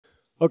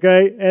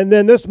Okay, and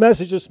then this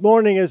message this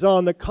morning is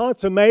on the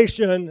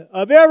consummation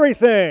of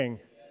everything.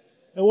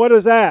 And what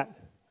is that?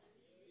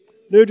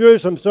 New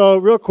Jerusalem. So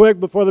real quick,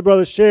 before the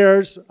brother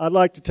shares, I'd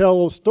like to tell a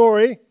little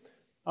story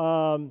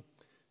to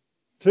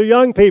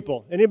young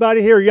people.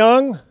 Anybody here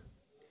young?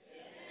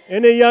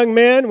 Any young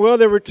men? Well,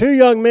 there were two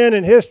young men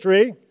in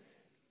history,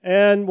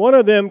 and one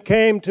of them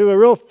came to a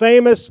real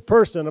famous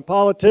person, a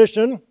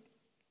politician.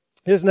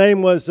 His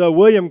name was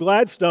William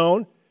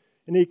Gladstone,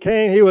 and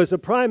he was the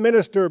Prime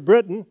Minister of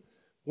Britain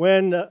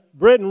when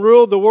Britain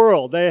ruled the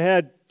world. They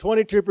had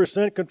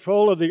 22%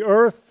 control of the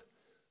earth,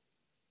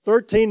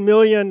 13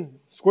 million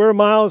square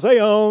miles they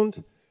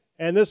owned,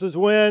 and this is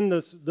when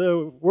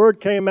the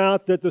word came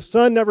out that the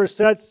sun never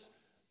sets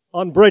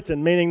on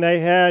Britain, meaning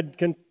they had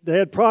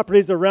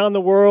properties around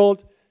the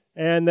world,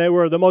 and they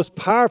were the most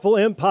powerful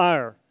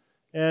empire.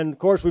 And, of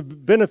course,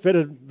 we've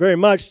benefited very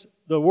much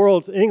the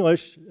world's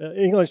English.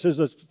 English is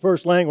the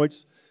first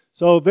language.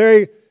 So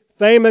very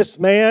famous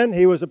man.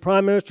 He was a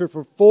prime minister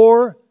for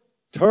 4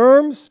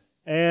 terms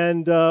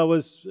and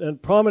was in a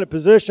prominent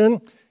position.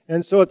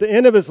 And so at the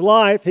end of his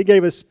life, he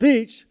gave a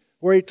speech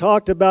where he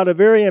talked about a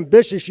very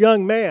ambitious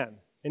young man.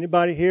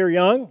 Anybody here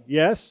young?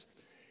 Yes.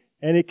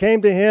 And he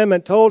came to him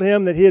and told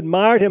him that he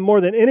admired him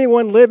more than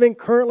anyone living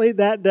currently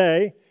that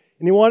day,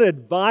 and he wanted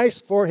advice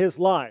for his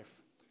life.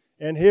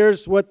 And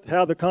here's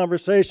how the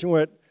conversation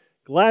went.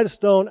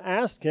 Gladstone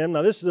asked him,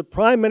 now this is the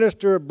Prime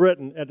Minister of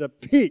Britain at the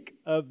peak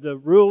of the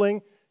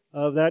ruling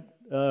of that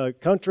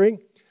country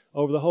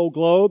over the whole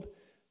globe.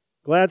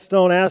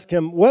 Gladstone asked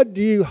him, "What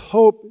do you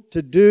hope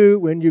to do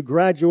when you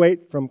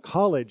graduate from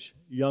college,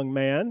 young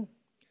man?"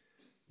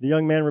 The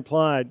young man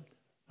replied,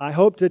 "I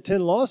hope to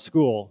attend law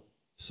school,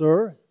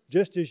 sir,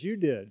 just as you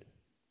did."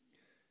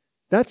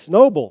 "That's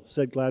noble,"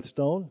 said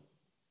Gladstone.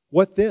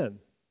 "What then?"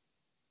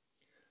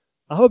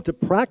 "I hope to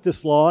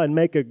practice law and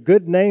make a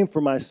good name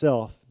for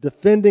myself,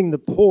 defending the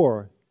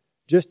poor,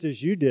 just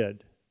as you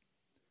did."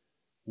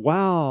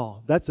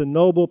 "Wow, that's a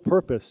noble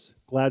purpose,"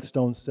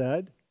 Gladstone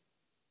said.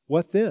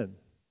 "What then?"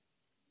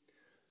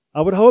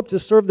 "I would hope to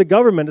serve the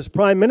government as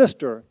prime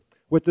minister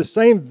with the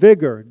same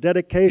vigor,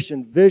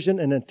 dedication, vision,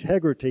 and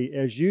integrity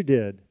as you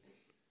did."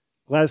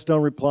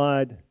 Gladstone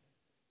replied,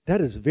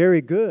 "That is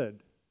very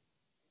good.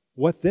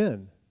 What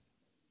then?"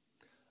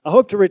 "I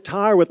hope to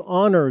retire with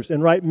honors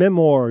and write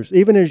memoirs,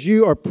 even as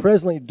you are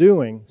presently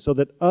doing, so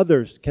that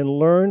others can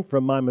learn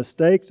from my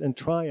mistakes and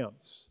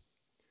triumphs."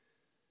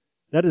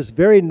 "That is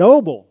very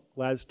noble,"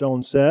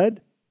 Gladstone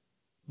said.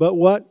 But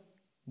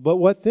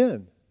what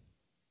then?"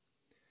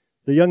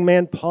 The young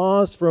man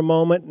paused for a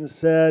moment and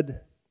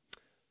said,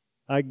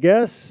 I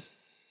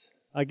guess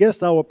I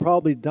will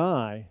probably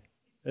die.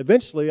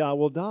 Eventually I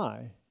will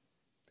die."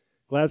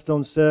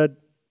 Gladstone said,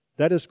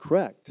 "That is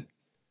correct.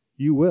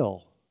 You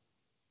will.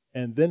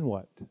 And then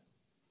what?"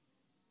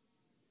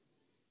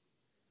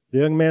 The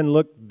young man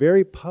looked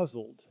very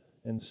puzzled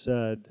and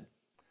said,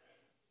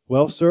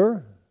 "Well,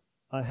 sir,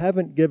 I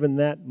haven't given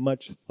that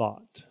much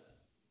thought."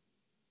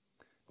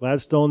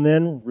 Gladstone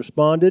then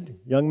responded,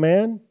 "Young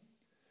man,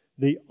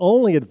 the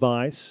only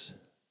advice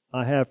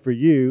I have for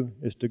you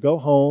is to go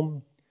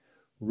home,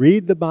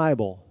 read the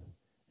Bible,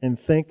 and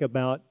think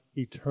about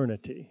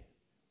eternity."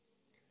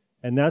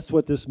 And that's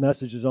what this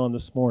message is on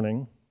this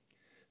morning.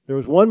 There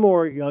was one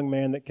more young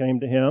man that came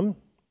to him.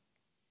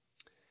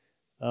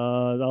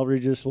 I'll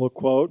read you this little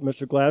quote.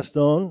 Mr.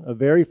 Gladstone, a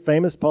very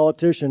famous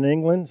politician in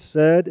England,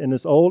 said in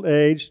his old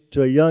age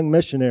to a young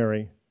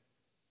missionary.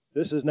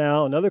 This is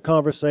now another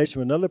conversation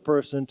with another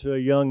person to a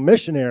young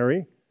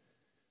missionary.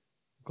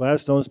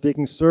 Gladstone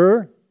speaking,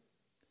 "Sir,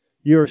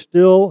 you are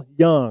still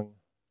young.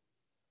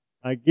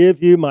 I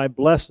give you my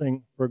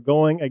blessing for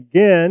going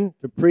again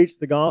to preach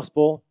the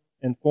gospel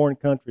in foreign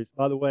countries."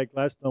 By the way,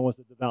 Gladstone was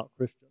a devout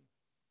Christian.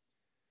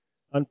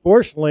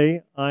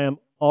 "Unfortunately, I am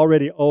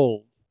already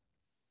old.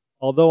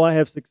 Although I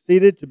have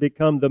succeeded to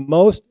become the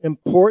most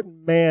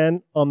important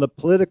man on the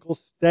political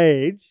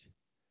stage,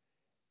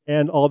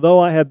 and although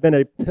I have been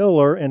a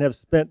pillar and have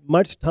spent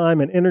much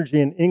time and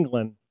energy in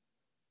England,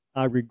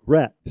 I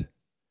regret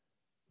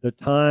the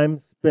time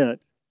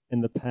spent in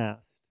the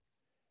past.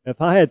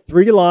 If I had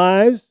 3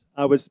 lives,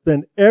 I would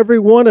spend every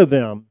one of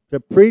them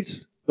to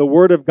preach the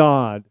Word of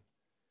God.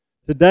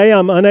 Today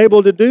I'm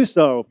unable to do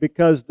so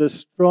because the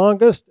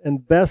strongest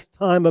and best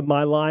time of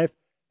my life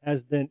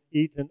has been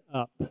eaten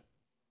up.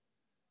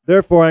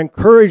 Therefore, I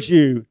encourage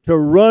you to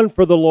run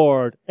for the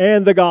Lord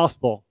and the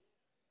gospel."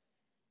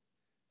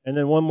 And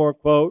then one more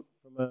quote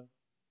from a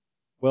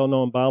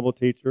well-known Bible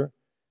teacher.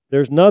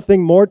 "There's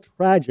nothing more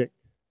tragic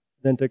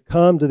than to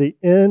come to the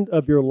end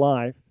of your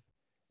life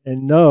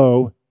and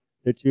know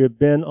that you have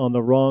been on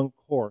the wrong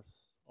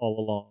course all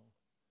along."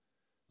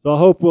 So I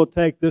hope we'll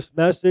take this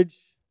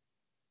message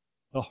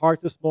to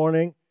heart this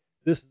morning.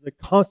 This is the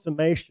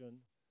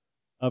consummation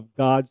of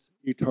God's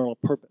eternal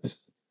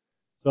purpose.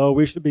 So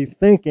we should be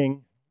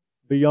thinking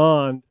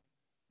beyond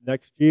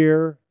next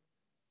year,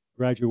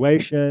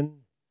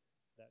 graduation,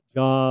 that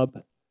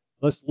job.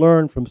 Let's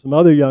learn from some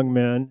other young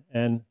men,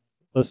 and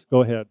let's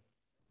go ahead.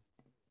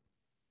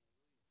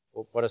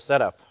 What a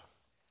setup.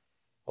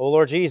 Oh,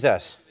 Lord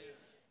Jesus.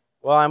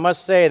 Well, I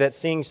must say that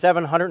seeing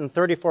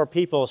 734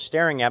 people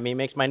staring at me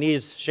makes my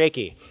knees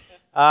shaky.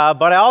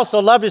 But I also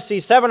love to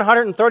see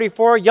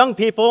 734 young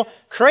people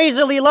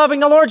crazily loving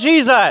the Lord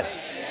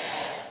Jesus.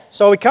 Amen.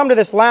 So we come to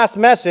this last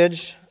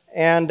message,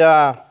 and,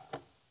 I'm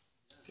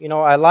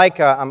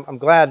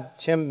glad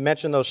Tim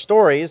mentioned those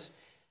stories.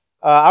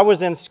 I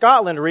was in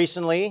Scotland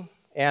recently,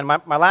 and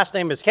my last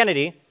name is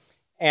Kennedy,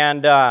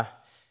 and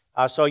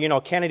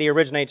Kennedy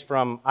originates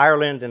from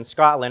Ireland and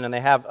Scotland, and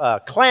they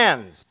have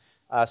clans,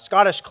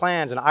 Scottish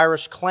clans and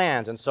Irish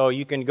clans, and so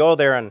you can go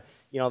there and,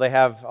 they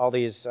have all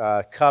these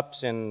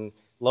cups and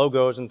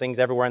logos and things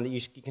everywhere, and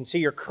you can see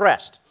your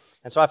crest.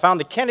 And so I found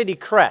the Kennedy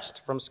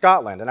crest from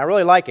Scotland, and I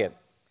really like it.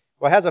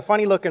 Well, it has a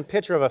funny-looking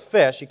picture of a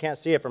fish. You can't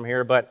see it from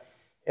here, but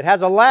it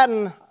has a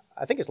Latin,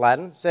 I think it's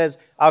Latin, it says,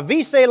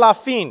 Avise la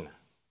fin.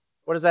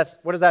 What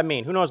does that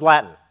mean? Who knows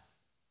Latin?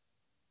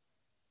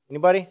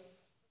 Anybody?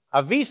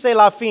 Avise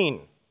la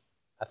fin.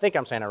 I think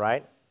I'm saying it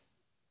right.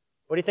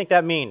 What do you think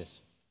that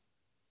means?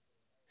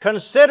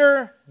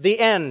 Consider the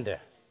end.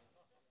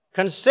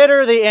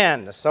 Consider the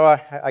end. So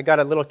I got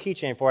a little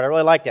keychain for it. I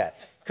really like that.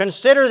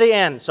 Consider the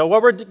end. So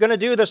what we're going to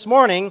do this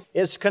morning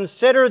is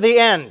consider the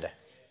end.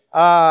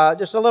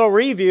 Just a little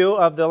review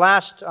of the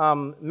last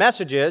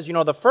messages.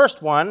 The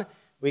first one,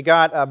 we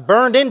got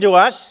burned into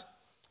us,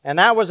 and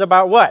that was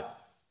about what?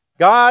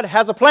 God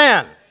has a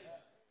plan.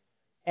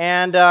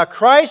 And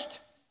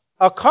Christ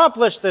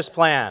accomplished this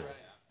plan.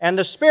 And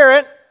the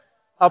Spirit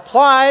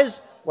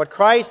applies what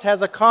Christ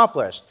has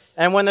accomplished.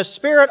 And when the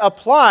Spirit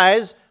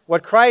applies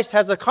what Christ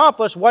has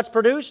accomplished, what's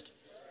produced?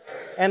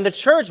 And the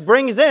church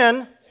brings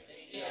in,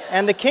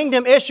 and the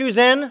kingdom issues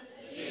in.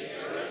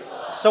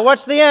 So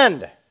what's the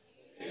end?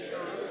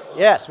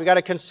 Yes, we got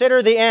to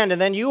consider the end.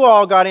 And then you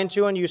all got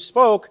into and you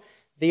spoke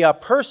the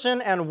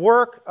person and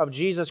work of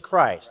Jesus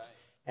Christ.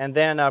 And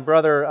then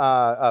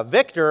Brother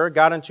Victor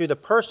got into the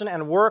person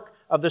and work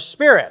of the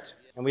Spirit.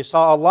 And we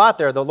saw a lot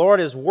there. The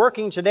Lord is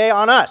working today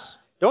on us.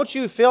 Don't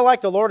you feel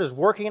like the Lord is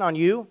working on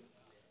you?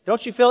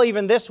 Don't you feel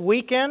even this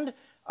weekend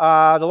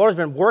the Lord's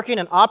been working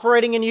and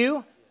operating in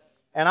you?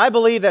 And I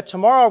believe that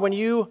tomorrow when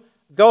you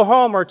go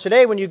home, or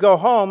today when you go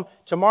home,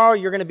 tomorrow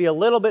you're going to be a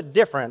little bit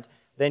different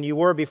than you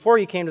were before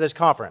you came to this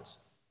conference.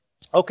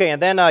 Okay,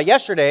 and then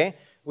yesterday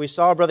we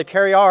saw Brother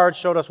Carriard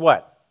showed us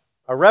what?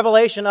 A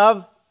revelation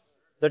of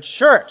the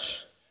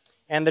church.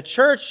 And the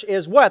church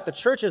is what? The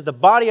church is the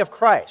body of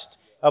Christ,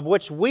 of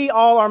which we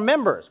all are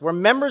members. We're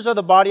members of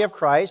the body of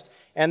Christ,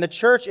 and the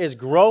church is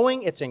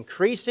growing, it's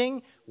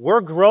increasing.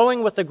 We're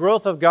growing with the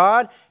growth of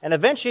God, and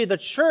eventually the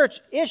church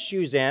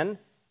issues in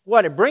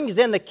what? It brings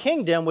in the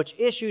kingdom, which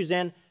issues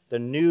in the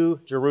New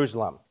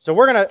Jerusalem. So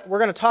we're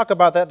gonna talk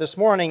about that this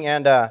morning,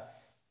 and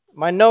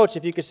my notes,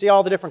 if you can see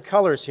all the different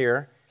colors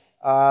here,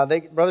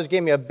 brothers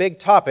gave me a big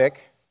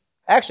topic.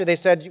 Actually, they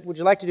said, would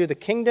you like to do the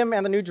kingdom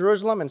and the New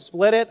Jerusalem and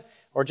split it,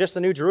 or just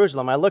the New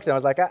Jerusalem? I looked at it, I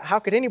was like, how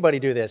could anybody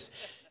do this?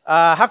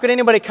 How could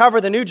anybody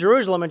cover the New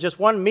Jerusalem in just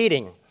one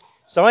meeting?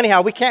 So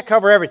anyhow, we can't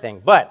cover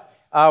everything, but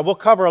we'll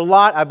cover a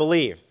lot, I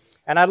believe.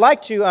 And I'd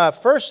like to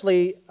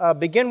firstly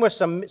begin with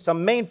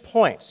some main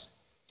points.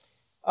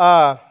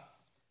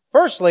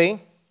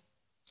 Firstly,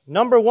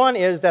 number one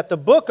is that the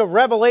book of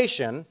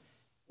Revelation,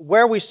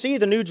 where we see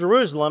the New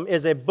Jerusalem,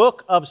 is a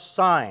book of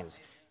signs.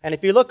 And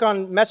if you look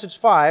on message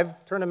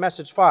 5, turn to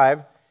message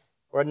 5,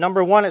 where at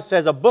number 1 it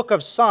says, a book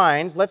of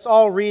signs. Let's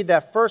all read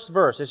that first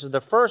verse. This is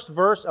the first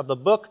verse of the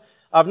book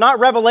of not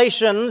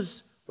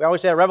Revelations. We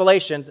always say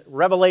Revelations.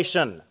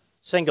 Revelation,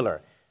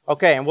 singular.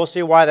 Okay, and we'll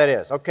see why that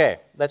is. Okay,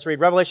 let's read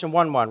Revelation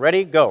 1:1.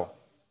 Ready? Go.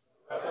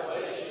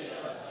 Revelation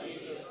of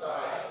Jesus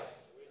Christ,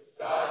 which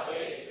God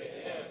gave to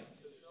him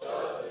to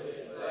show to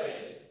his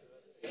slaves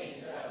the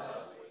things that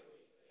must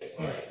take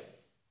place,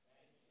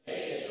 and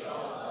made it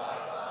known by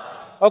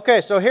signs. Okay,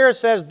 so here it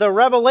says the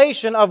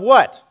revelation of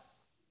what?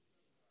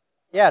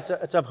 Yeah,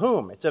 it's of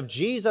whom? It's of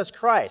Jesus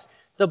Christ.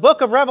 The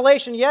book of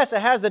Revelation, yes,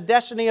 it has the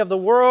destiny of the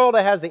world,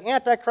 it has the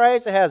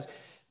Antichrist, it has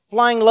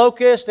flying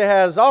locusts, it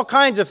has all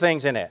kinds of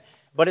things in it.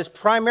 But it's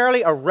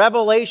primarily a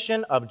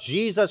revelation of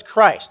Jesus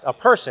Christ, a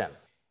person.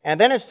 And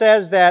then it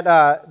says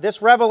that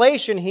this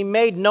revelation he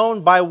made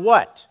known by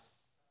what?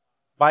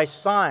 By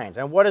signs.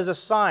 And what is a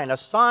sign? A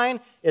sign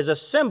is a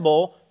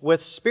symbol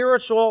with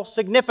spiritual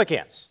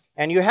significance.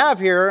 And you have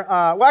here,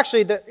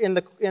 in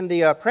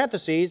the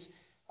parentheses,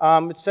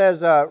 it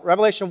says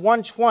Revelation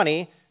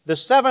 1:20, the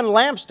 7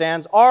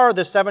 lampstands are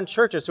the 7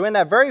 churches. So in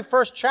that very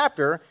first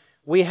chapter,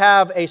 we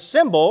have a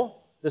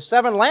symbol, the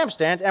 7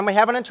 lampstands, and we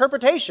have an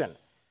interpretation.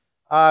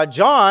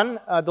 John,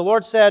 the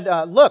Lord said,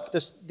 look,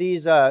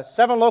 these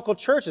 7 local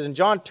churches, and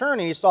John turned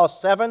and he saw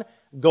 7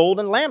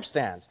 golden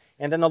lampstands.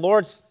 And then the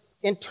Lord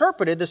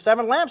interpreted the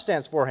 7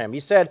 lampstands for him. He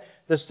said,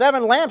 the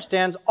 7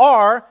 lampstands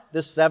are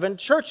the 7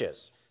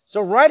 churches.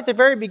 So right at the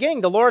very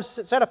beginning, the Lord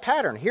set a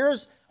pattern.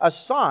 Here's a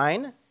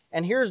sign,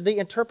 and here's the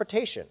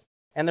interpretation.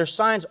 And there's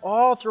signs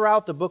all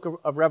throughout the book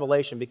of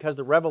Revelation because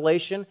the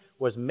revelation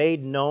was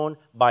made known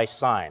by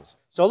signs.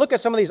 So look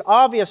at some of these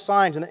obvious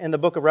signs in the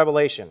book of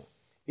Revelation.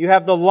 You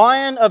have the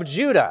Lion of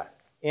Judah.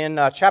 in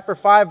chapter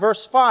 5,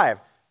 verse 5.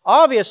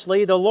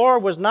 Obviously, the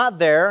Lord was not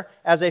there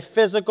as a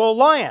physical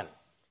lion.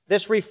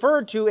 This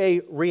referred to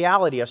a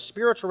reality, a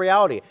spiritual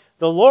reality.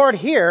 The Lord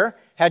here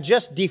had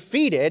just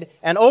defeated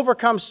and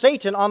overcome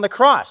Satan on the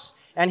cross.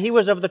 And he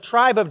was of the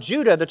tribe of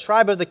Judah, the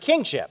tribe of the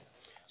kingship.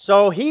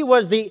 So he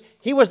was the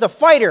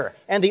fighter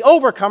and the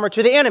overcomer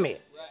to the enemy.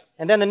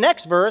 And then the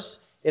next verse,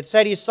 it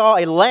said he saw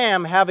a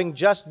lamb having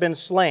just been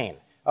slain,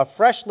 a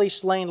freshly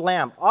slain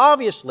lamb.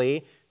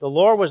 Obviously, the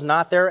Lord was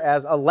not there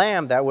as a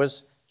lamb that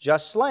was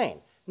just slain.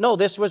 No,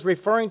 this was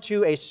referring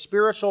to a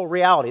spiritual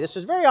reality. This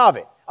is very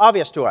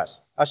obvious to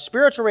us. A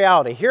spiritual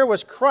reality. Here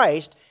was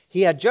Christ.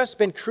 He had just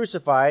been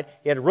crucified.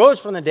 He had rose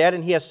from the dead,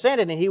 and he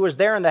ascended, and he was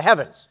there in the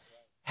heavens,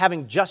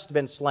 having just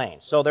been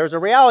slain. So there's a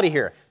reality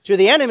here. To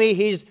the enemy,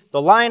 he's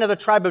the Lion of the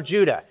tribe of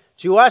Judah.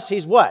 To us,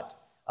 he's what?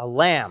 A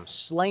lamb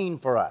slain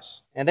for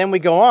us. And then we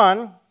go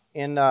on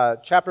in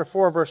chapter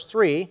 4, verse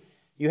 3.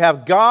 You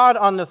have God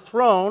on the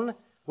throne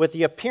with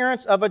the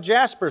appearance of a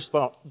jasper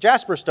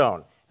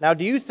stone. Now,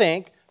 do you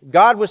think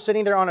God was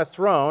sitting there on a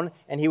throne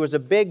and he was a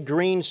big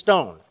green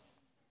stone?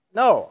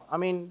 No. I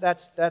mean,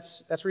 that's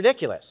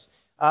ridiculous.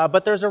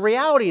 But there's a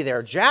reality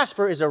there.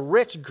 Jasper is a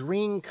rich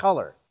green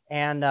color,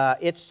 and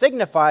it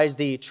signifies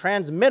the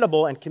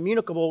transmittable and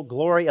communicable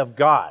glory of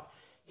God.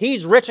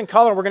 He's rich in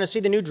color. We're going to see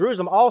the New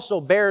Jerusalem also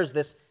bears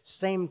this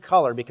same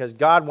color because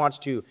God wants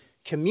to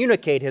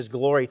communicate his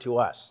glory to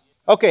us.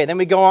 Okay, then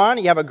we go on.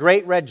 You have a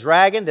great red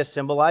dragon. This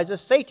symbolizes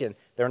Satan.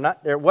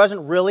 There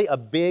wasn't really a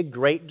big,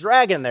 great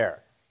dragon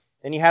there.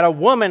 Then you had a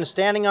woman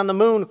standing on the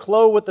moon,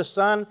 clothed with the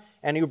sun,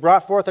 and who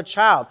brought forth a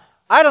child.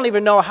 I don't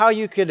even know how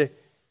you could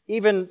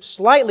even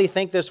slightly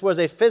think this was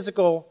a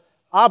physical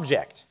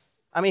object.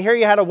 I mean, here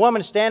you had a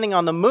woman standing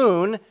on the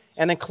moon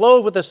and then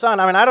clothed with the sun.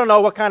 I mean, I don't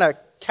know what kind of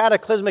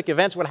cataclysmic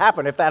events would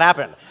happen if that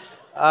happened.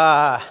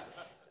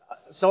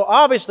 So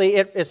obviously,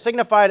 it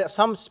signified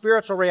some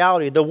spiritual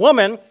reality. The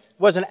woman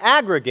was an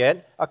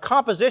aggregate, a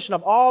composition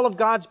of all of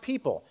God's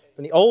people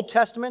from the Old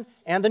Testament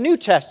and the New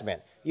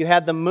Testament. You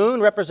had the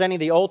moon representing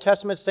the Old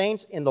Testament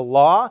saints in the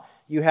law.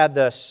 You had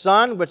the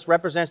sun, which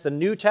represents the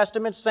New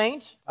Testament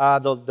saints.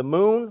 The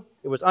moon,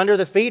 it was under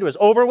the feet. It was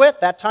over with.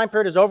 That time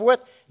period is over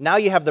with. Now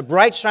you have the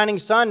bright shining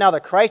sun. Now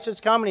that Christ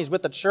has come and he's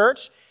with the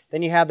church.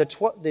 Then you have the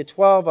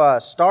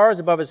 12 stars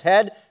above his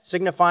head,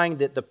 signifying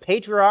the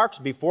patriarchs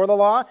before the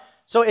law.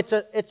 So it's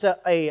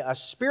a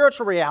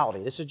spiritual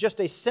reality. This is just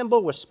a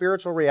symbol with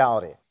spiritual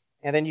reality.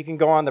 And then you can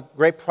go on the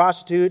great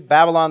prostitute,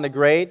 Babylon the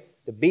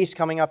Great, the beast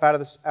coming up out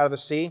of the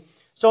sea.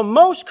 So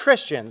most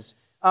Christians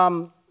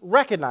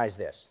recognize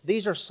this.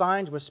 These are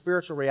signs with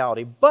spiritual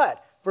reality.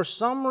 But for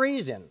some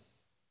reason,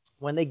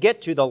 when they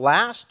get to the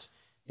last,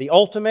 the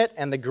ultimate,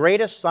 and the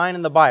greatest sign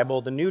in the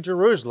Bible, the New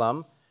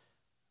Jerusalem,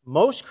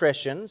 most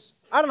Christians,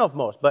 I don't know if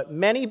most, but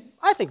many,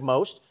 I think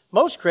most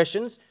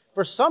Christians,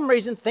 for some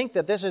reason, think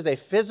that this is a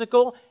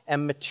physical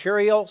and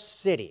material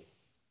city.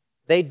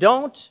 They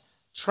don't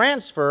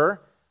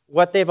transfer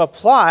what they've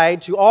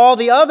applied to all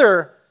the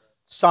other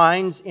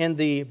signs in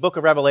the book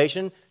of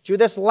Revelation to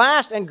this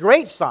last and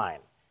great sign,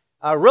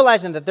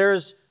 realizing that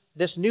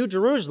this New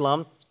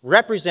Jerusalem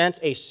represents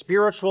a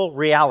spiritual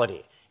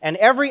reality. And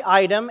every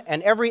item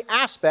and every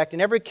aspect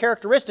and every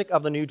characteristic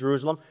of the New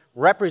Jerusalem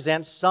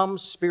represents some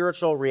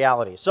spiritual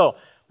reality. So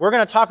we're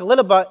going to talk a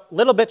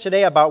little bit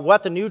today about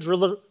what the New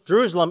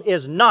Jerusalem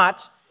is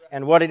not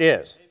and what it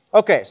is.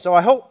 Okay, so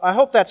I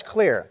hope that's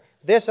clear.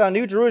 This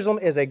New Jerusalem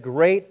is a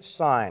great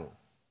sign.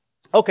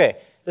 Okay,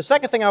 the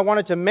second thing I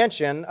wanted to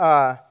mention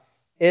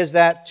is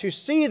that to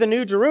see the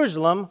New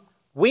Jerusalem,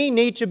 we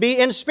need to be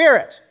in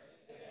spirit.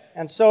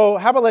 And so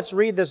how about let's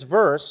read this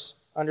verse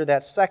under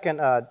that second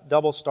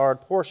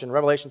double-starred portion,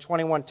 Revelation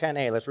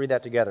 21:10a. Let's read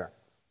that together.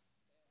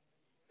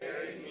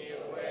 Carried me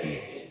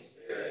away in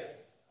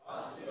spirit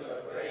unto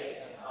a great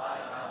and high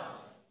mountain,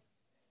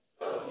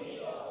 showed me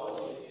the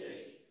holy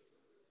city.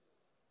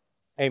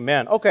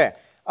 Amen. Okay,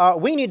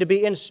 we need to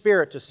be in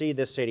spirit to see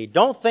this city.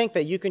 Don't think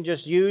that you can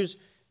just use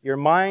your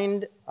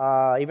mind,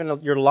 even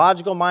your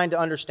logical mind, to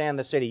understand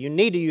the city. You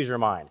need to use your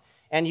mind.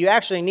 And you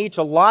actually need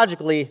to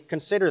logically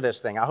consider this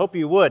thing. I hope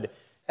you would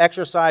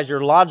exercise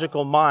your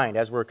logical mind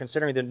as we're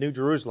considering the New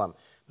Jerusalem.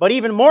 But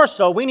even more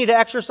so, we need to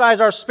exercise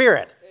our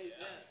spirit. Amen.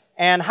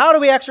 And how do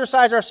we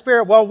exercise our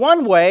spirit? Well,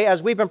 one way,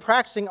 as we've been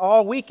practicing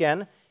all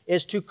weekend,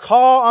 is to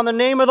call on the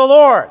name of the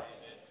Lord. Amen.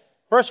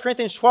 1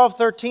 Corinthians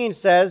 12:13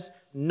 says,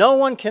 no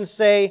one can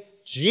say,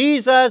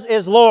 Jesus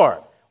is Lord,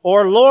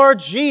 or Lord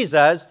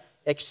Jesus,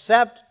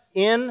 except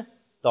in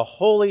the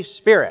Holy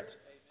Spirit.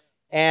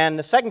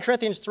 And 2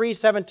 Corinthians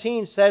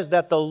 3:17 says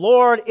that the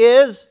Lord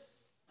is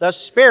the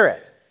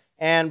Spirit.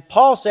 And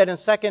Paul said in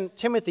 2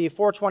 Timothy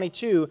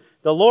 4:22,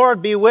 the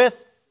Lord be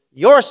with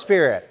your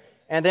spirit.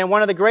 And then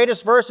one of the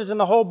greatest verses in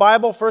the whole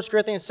Bible, 1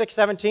 Corinthians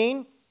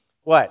 6:17,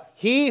 what?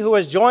 He who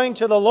is joined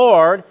to the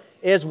Lord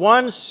is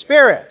one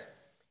spirit.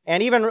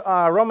 And even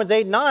Romans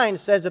 8:9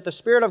 says that the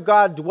Spirit of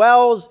God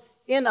dwells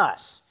in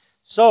us.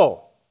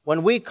 So,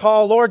 when we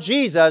call Lord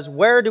Jesus,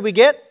 where do we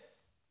get?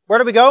 Where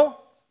do we go?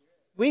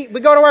 We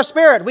go to our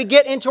spirit. We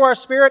get into our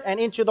spirit and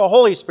into the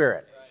Holy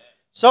Spirit.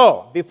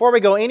 So, before we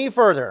go any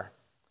further,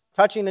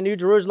 touching the New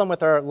Jerusalem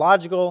with our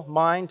logical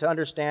mind to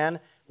understand,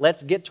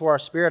 let's get to our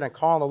spirit and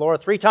call on the Lord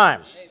 3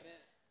 times. Amen.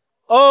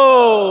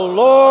 Oh,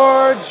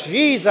 Lord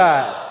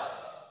Jesus.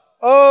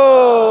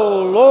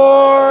 Oh,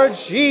 Lord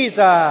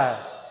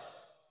Jesus.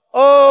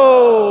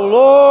 Oh,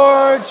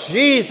 Lord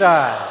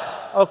Jesus.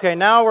 Okay,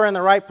 now we're in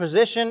the right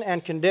position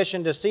and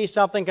condition to see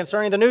something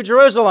concerning the New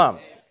Jerusalem.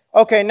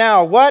 Okay,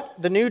 now what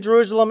the New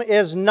Jerusalem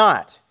is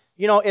not.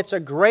 You know, it's a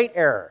great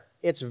error.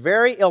 It's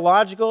very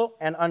illogical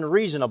and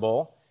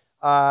unreasonable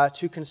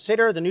to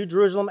consider the New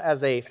Jerusalem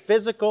as a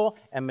physical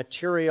and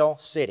material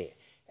city.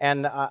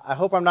 And I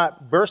hope I'm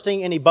not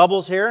bursting any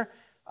bubbles here.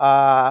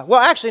 Well,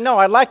 actually, no,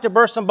 I'd like to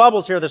burst some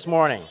bubbles here this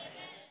morning.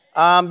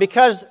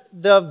 Because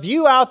the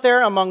view out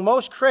there among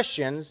most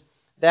Christians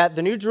that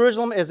the New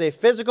Jerusalem is a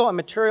physical and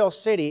material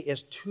city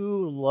is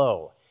too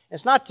low.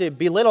 It's not to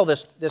belittle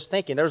this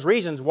thinking. There's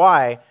reasons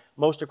why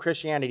most of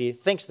Christianity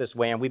thinks this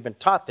way, and we've been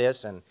taught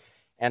this, and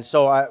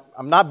so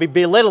I'm not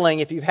belittling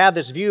if you've had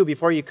this view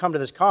before you come to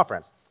this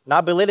conference.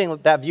 Not belittling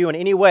that view in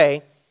any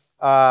way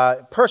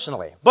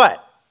personally.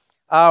 But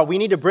we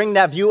need to bring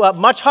that view up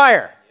much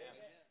higher.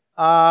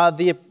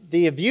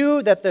 The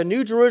view that the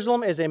New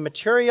Jerusalem is a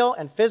material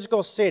and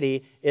physical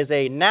city is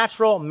a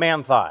natural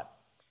man thought.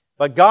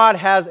 But God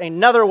has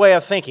another way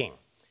of thinking,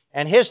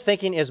 and His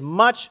thinking is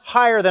much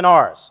higher than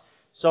ours.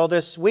 So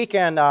this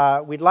weekend,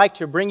 we'd like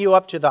to bring you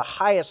up to the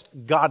highest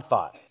God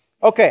thought.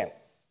 Okay,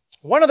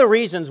 one of the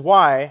reasons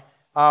why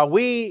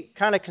we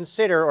kind of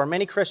consider, or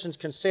many Christians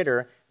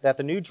consider, that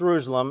the New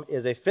Jerusalem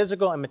is a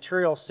physical and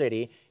material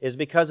city is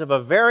because of a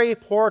very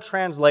poor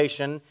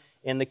translation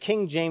in the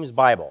King James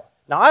Bible.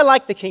 Now, I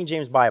like the King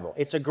James Bible.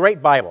 It's a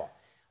great Bible.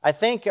 I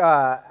think,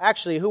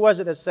 actually, who was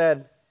it that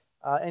said,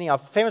 anyhow, a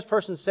famous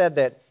person said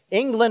that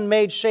England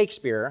made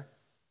Shakespeare,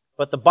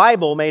 but the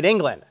Bible made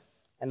England.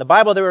 And the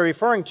Bible they were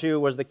referring to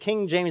was the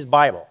King James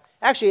Bible.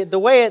 Actually, the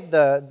way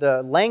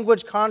the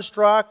language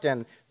construct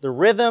and the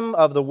rhythm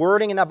of the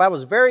wording in that Bible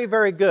is very,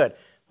 very good.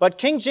 But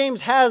King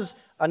James has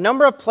a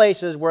number of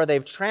places where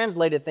they've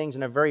translated things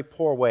in a very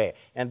poor way.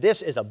 And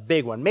this is a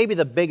big one, maybe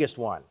the biggest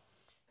one.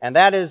 And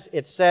that is,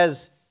 it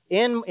says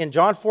in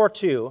John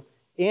 4:2,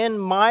 in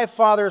my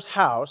Father's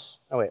house,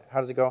 oh wait, how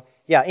does it go?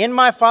 Yeah, in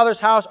my Father's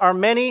house are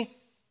many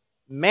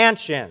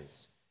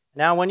mansions.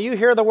 Now, when you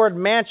hear the word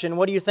mansion,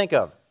 what do you think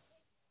of?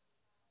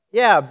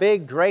 Yeah, a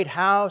big, great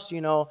house.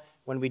 You know,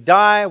 when we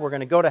die, we're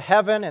going to go to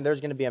heaven, and there's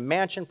going to be a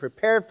mansion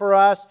prepared for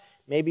us.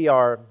 Maybe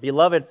our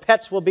beloved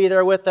pets will be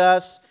there with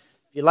us.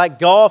 If you like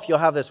golf, you'll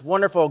have this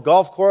wonderful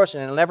golf course,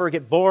 and it'll never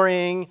get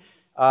boring.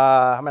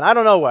 I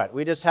don't know what.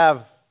 We just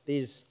have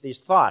these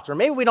thoughts. Or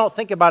maybe we don't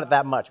think about it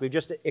that much. We've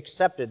just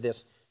accepted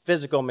this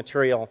physical,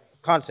 material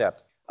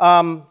concept.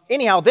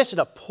 Anyhow, this is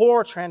a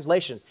poor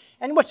translation.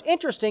 And what's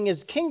interesting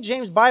is King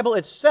James Bible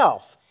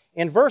itself,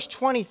 in verse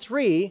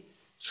 23,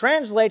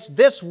 translates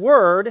this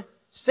word,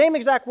 same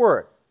exact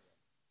word,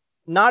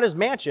 not as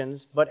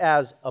mansions, but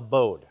as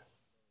abode.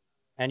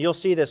 And you'll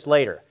see this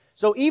later.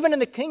 So even in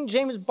the King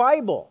James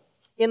Bible,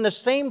 in the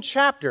same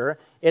chapter,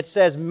 it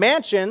says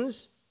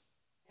mansions,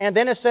 and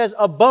then it says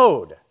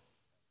abode.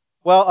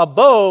 Well,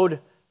 abode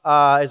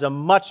is a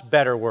much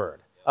better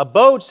word.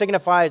 Abode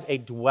signifies a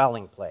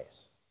dwelling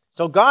place.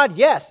 So God,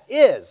 yes,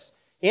 is.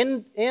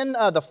 In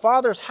the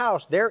Father's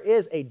house, there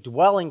is a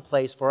dwelling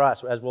place for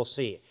us, as we'll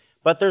see.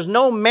 But there's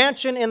no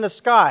mansion in the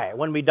sky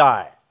when we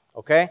die,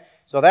 okay?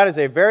 So that is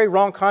a very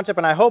wrong concept,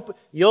 and I hope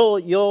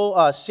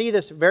you'll see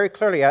this very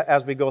clearly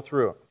as we go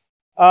through.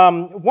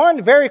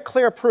 One very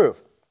clear proof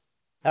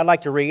I'd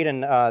like to read,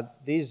 and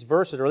these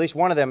verses, or at least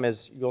one of them,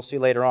 is you'll see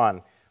later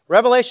on.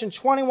 Revelation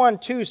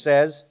 21:2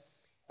 says,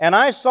 "And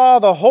I saw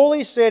the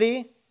holy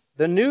city,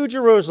 the New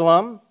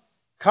Jerusalem,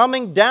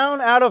 coming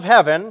down out of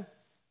heaven."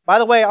 By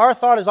the way, our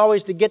thought is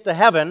always to get to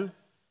heaven,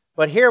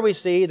 but here we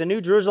see the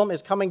New Jerusalem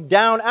is coming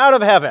down out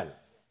of heaven.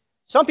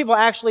 Some people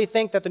actually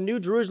think that the New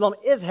Jerusalem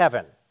is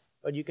heaven,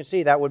 but you can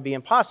see that would be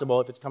impossible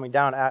if it's coming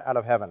down out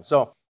of heaven.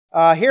 So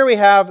here we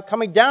have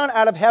coming down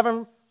out of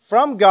heaven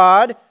from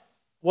God,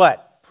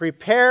 what?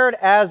 Prepared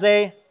as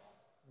a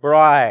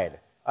bride,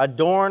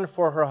 adorned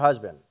for her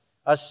husband.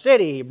 A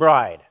city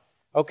bride.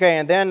 Okay,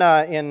 and then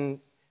in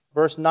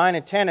verse 9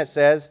 and 10 it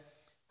says,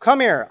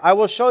 "Come here, I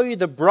will show you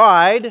the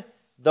bride,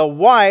 the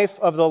wife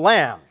of the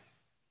Lamb."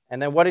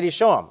 And then what did he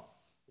show him?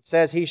 It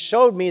says, he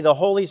showed me the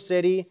holy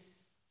city,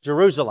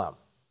 Jerusalem.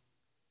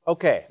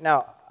 Okay,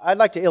 now, I'd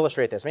like to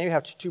illustrate this. Maybe we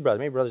have two brothers.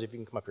 Maybe brothers, if you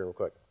can come up here real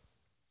quick.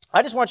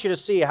 I just want you to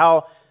see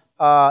how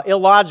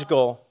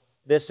illogical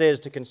this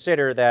is to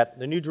consider that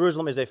the New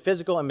Jerusalem is a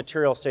physical and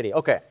material city.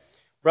 Okay,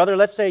 brother,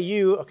 let's say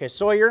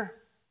Sawyer,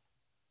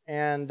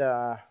 and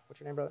what's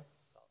your name, brother?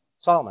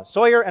 Solomon.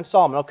 Sawyer and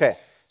Solomon, okay.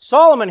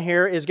 Solomon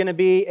here is going to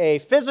be a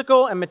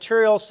physical and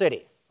material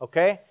city,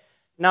 okay?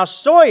 Now,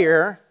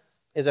 Sawyer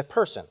is a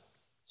person.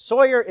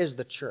 Sawyer is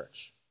the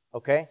church,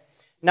 okay?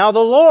 Now,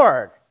 the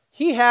Lord,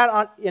 He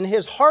had in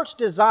His heart's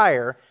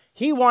desire,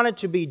 He wanted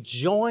to be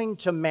joined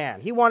to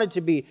man. He wanted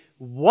to be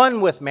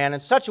one with man in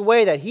such a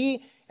way that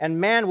He and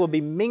man will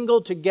be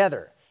mingled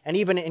together. and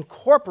even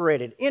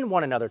incorporated in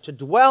one another, to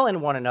dwell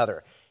in one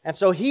another. And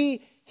so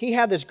he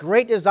had this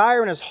great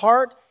desire in his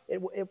heart.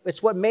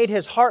 It's what made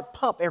his heart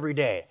pump every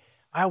day.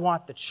 I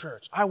want the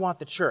church. I want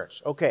the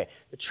church. Okay,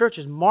 the church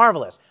is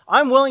marvelous.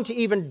 I'm willing to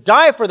even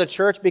die for the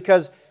church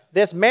because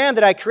this man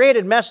that I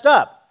created messed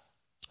up.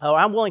 Oh,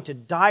 I'm willing to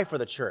die for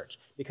the church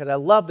because I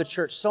love the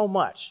church so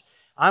much.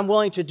 I'm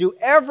willing to do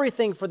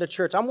everything for the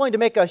church. I'm willing to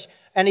make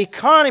an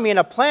economy and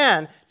a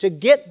plan to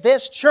get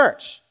this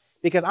church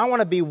because I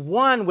want to be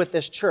one with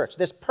this church,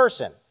 this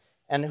person.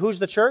 And who's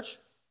the church?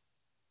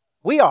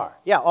 We are.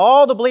 Yeah,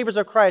 all the believers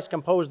of Christ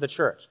compose the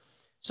church.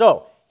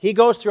 So, he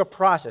goes through a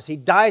process. He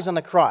dies on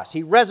the cross.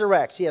 He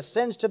resurrects. He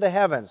ascends to the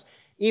heavens.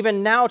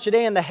 Even now,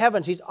 today in the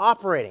heavens, he's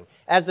operating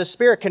as the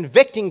Spirit,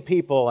 convicting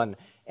people and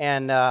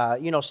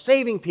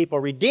saving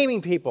people,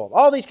 redeeming people,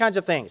 all these kinds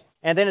of things.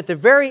 And then at the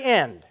very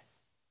end,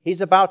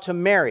 he's about to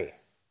marry.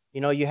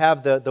 You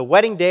have the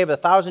wedding day of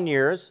 1,000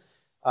 years,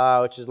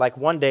 which is like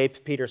one day,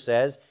 Peter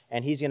says,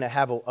 and he's going to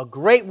have a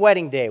great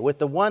wedding day with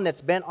the one that's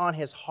been on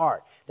his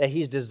heart, that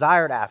he's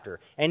desired after.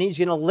 And he's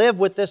going to live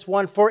with this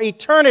one for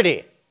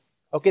eternity.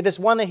 Okay, this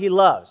one that he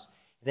loves.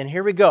 Then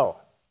here we go,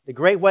 the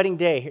great wedding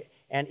day,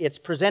 and it's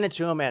presented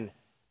to him in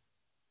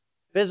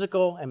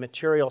physical and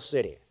material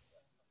city.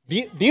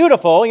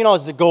 Beautiful,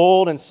 it's the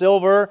gold and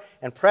silver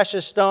and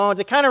precious stones.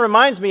 It kind of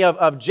reminds me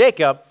of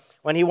Jacob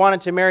when he wanted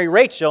to marry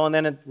Rachel, and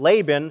then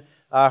Laban,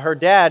 her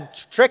dad,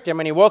 tricked him,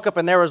 and he woke up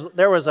and there was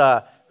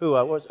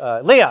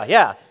Leah.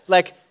 Yeah, it's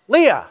like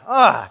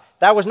Leah.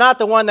 That was not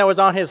the one that was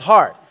on his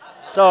heart.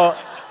 So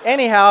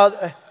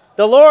anyhow,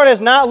 the Lord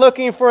is not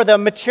looking for the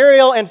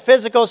material and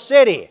physical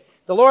city.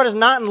 The Lord is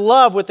not in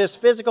love with this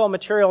physical and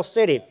material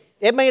city.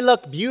 It may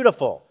look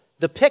beautiful,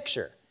 the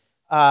picture,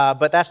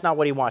 but that's not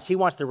what he wants. He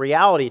wants the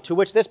reality to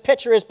which this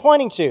picture is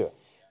pointing to.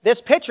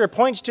 This picture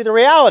points to the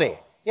reality.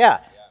 Yeah.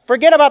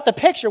 Forget about the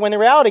picture when the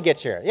reality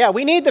gets here. Yeah,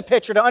 we need the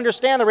picture to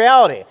understand the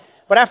reality.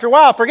 But after a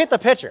while, forget the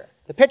picture.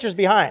 The picture's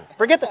behind.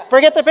 Forget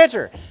the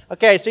picture.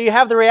 Okay, so you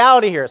have the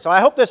reality here. So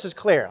I hope this is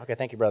clear. Okay,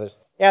 thank you, brothers.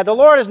 Yeah, the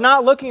Lord is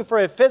not looking for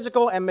a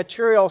physical and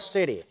material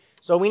city.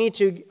 So we need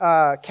to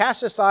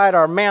cast aside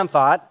our man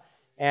thought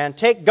and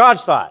take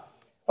God's thought.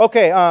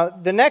 Okay,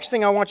 the next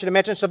thing I want you to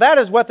mention, so that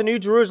is what the New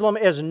Jerusalem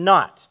is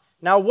not.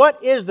 Now,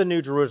 what is the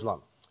New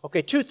Jerusalem?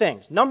 Okay, two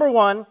things. Number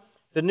one,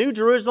 the New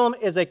Jerusalem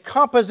is a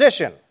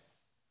composition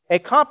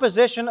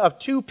of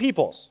two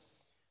peoples.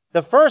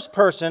 The first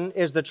person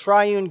is the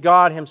triune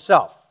God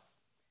himself.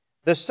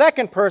 The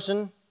second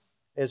person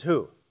is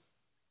who?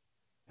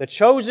 The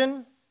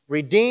chosen,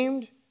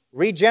 redeemed,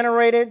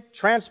 regenerated,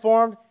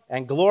 transformed,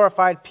 and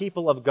glorified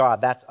people of God.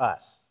 That's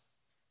us.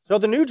 So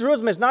the New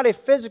Jerusalem is not a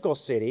physical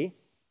city.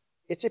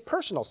 It's a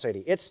personal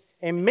city. It's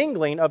a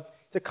mingling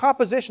it's a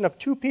composition of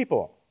two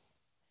people,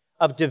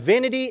 of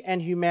divinity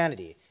and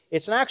humanity.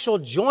 It's an actual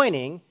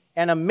joining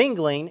and a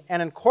mingling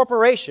and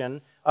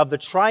incorporation of the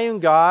triune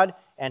God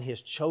and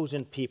his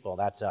chosen people.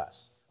 That's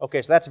us.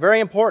 Okay, so that's very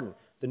important.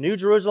 The New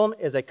Jerusalem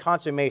is a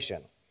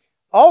consummation.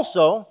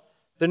 Also,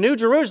 the New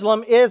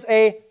Jerusalem is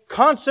a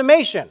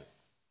consummation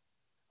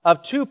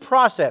of two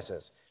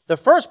processes. The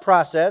first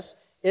process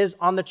is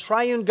on the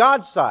triune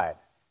God side.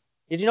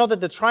 Did you know that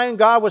the triune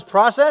God was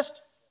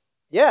processed?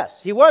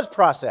 Yes, he was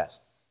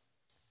processed.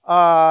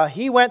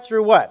 He went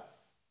through what?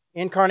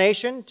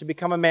 Incarnation, to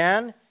become a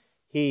man.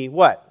 He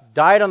what?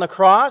 Died on the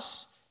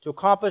cross to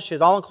accomplish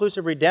his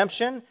all-inclusive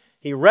redemption.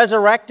 He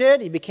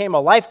resurrected. He became a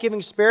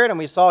life-giving spirit, and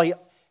we saw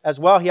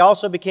he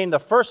also became the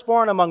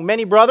firstborn among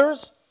many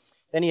brothers.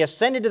 Then he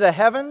ascended to the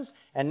heavens,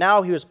 and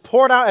now he was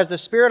poured out as the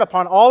Spirit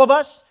upon all of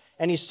us,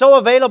 and he's so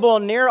available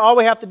and near, all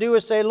we have to do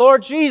is say,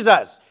 Lord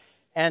Jesus,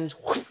 and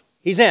whoosh,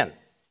 he's in.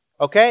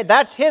 Okay?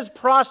 That's his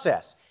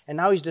process, and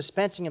now he's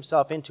dispensing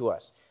himself into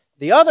us.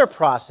 The other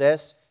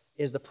process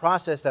is the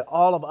process that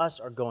all of us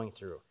are going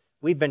through.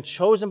 We've been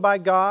chosen by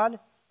God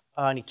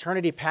in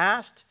eternity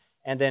past,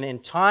 and then in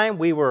time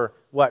we were,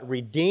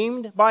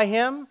 redeemed by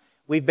him.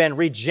 We've been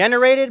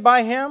regenerated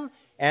by him,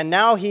 and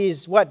now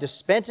he's,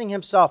 dispensing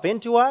himself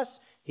into us.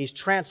 He's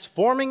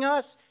transforming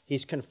us.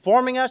 He's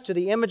conforming us to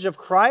the image of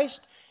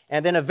Christ,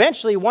 and then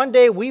eventually one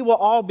day we will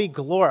all be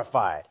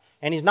glorified.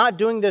 And he's not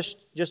doing this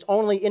just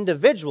only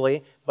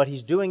individually, but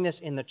he's doing this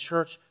in the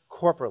church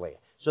corporately.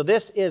 So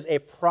this is a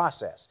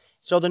process.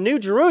 So the New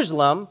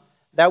Jerusalem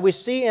that we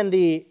see in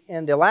the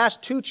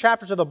last two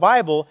chapters of the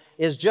Bible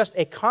is just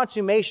a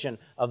consummation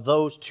of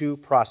those two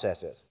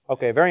processes.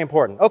 Okay, very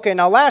important. Okay,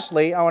 now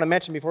lastly, I want to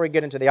mention before we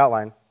get into the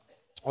outline,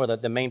 or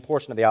the main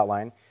portion of the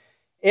outline,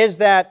 is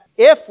that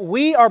if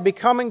we are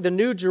becoming the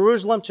New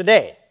Jerusalem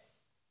today,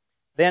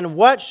 then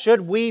what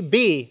should we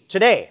be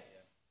today?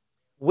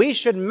 We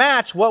should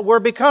match what we're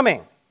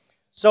becoming.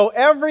 So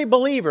every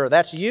believer,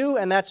 that's you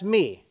and that's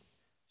me,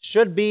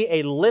 should be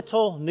a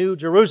little New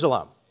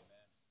Jerusalem.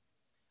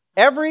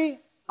 Every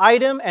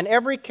item and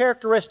every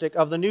characteristic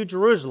of the New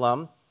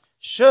Jerusalem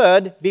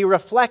should be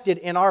reflected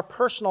in our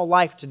personal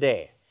life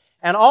today.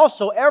 And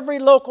also every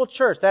local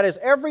church, that is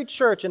every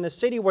church in the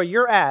city where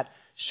you're at,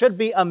 should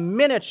be a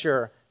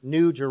miniature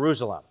New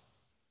Jerusalem.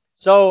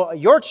 So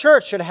your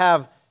church should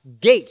have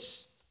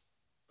gates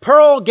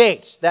pearl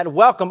gates that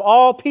welcome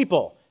all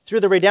people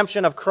through the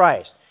redemption of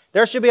Christ.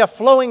 There should be a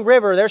flowing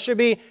river. There should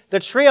be the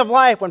tree of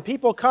life. When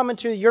people come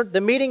into the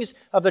meetings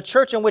of the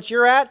church in which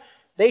you're at,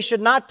 they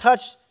should not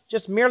touch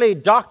just merely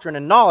doctrine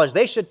and knowledge.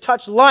 They should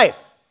touch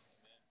life.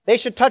 They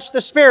should touch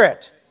the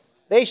Spirit.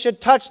 They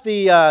should touch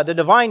the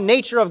divine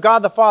nature of God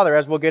the Father,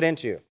 as we'll get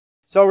into.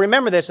 So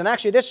remember this, and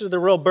actually this is the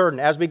real burden.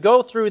 As we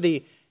go through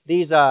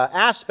these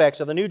aspects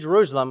of the New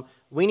Jerusalem,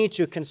 we need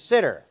to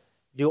consider,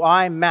 do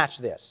I match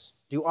this?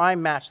 Do I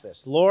match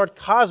this? Lord,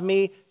 cause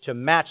me to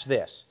match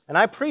this. And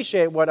I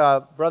appreciate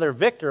what Brother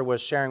Victor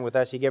was sharing with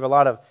us. He gave a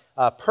lot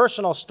of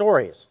personal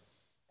stories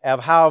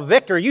of how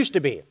Victor used to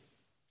be.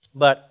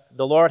 But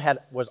the Lord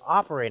was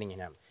operating in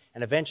him.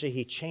 And eventually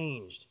he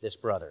changed this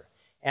brother.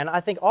 And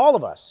I think all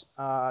of us,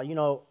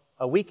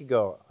 a week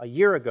ago, a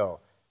year ago,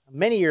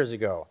 many years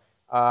ago,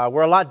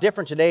 we're a lot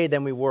different today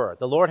than we were.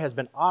 The Lord has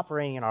been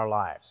operating in our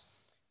lives.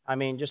 I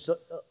mean, just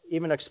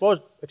even expose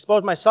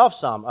myself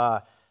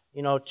some.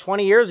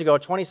 20 years ago,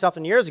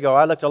 20-something years ago,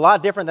 I looked a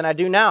lot different than I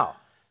do now.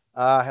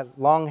 I had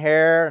long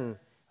hair, and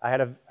I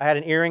had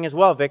an earring as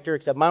well, Victor,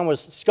 except mine was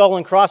skull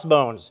and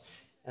crossbones.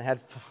 And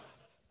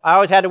I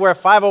always had to wear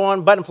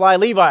 501 button-fly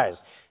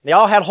Levi's. They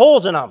all had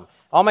holes in them.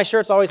 All my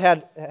shirts always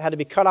had to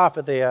be cut off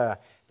at the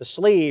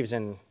sleeves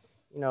and,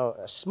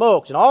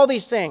 smoked and all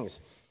these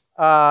things.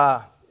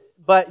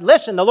 But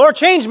listen, the Lord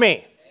changed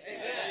me.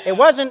 Amen. It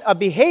wasn't a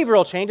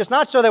behavioral change. It's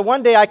not so that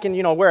one day I can,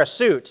 wear a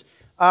suit.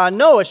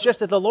 No, it's just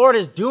that the Lord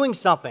is doing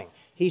something.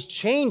 He's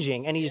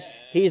changing, and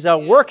He's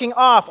working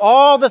off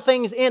all the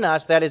things in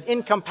us that is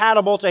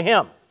incompatible to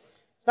Him.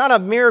 It's not a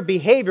mere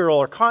behavioral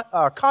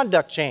or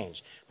conduct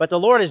change, but the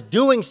Lord is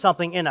doing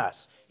something in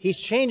us. He's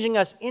changing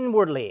us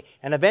inwardly,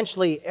 and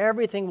eventually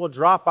everything will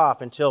drop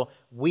off until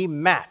we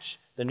match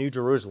the New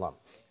Jerusalem.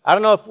 I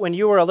don't know if when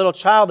you were a little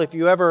child, if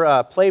you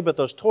ever played with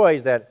those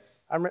toys that,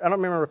 I don't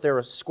remember if they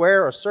were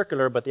square or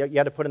circular, but you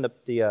had to put in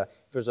if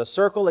there's a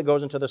circle, it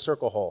goes into the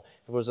circle hole.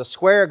 If it was a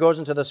square, it goes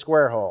into the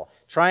square hole.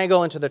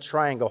 Triangle into the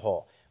triangle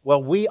hole.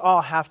 Well, we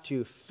all have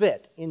to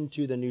fit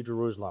into the New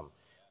Jerusalem.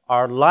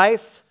 Our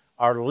life,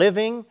 our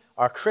living,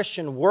 our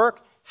Christian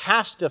work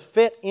has to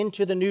fit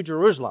into the New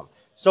Jerusalem.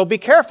 So be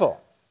careful.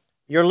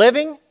 You're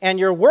living and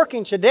you're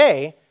working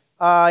today.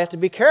 You have to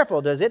be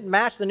careful. Does it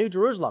match the New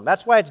Jerusalem?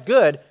 That's why it's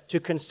good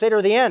to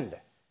consider the end,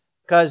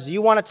 because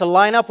you want it to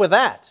line up with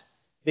that.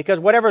 Because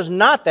whatever's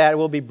not that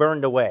will be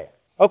burned away.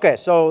 Okay,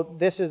 so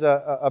this is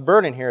a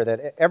burden here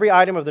that every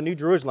item of the New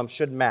Jerusalem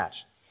should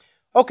match.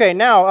 Okay,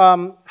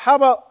 now, how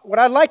about, what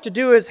I'd like to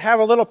do is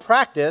have a little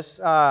practice.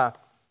 I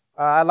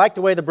like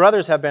the way the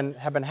brothers have been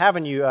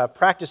having you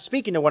practice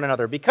speaking to one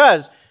another,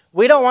 because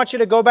we don't want you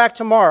to go back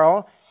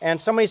tomorrow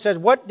and somebody says,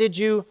 what did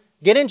you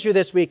get into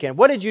this weekend?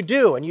 What did you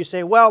do? And you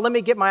say, well, let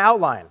me get my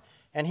outline.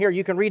 And here,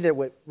 you can read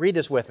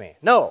this with me.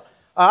 No,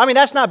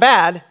 that's not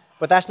bad,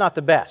 but that's not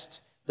the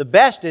best. The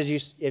best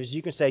is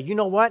you can say, you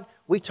know what?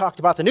 We talked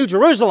about the New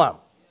Jerusalem.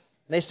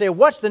 And they say,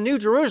 what's the New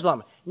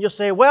Jerusalem? And you'll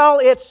say, well,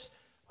 it's,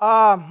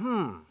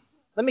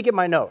 let me get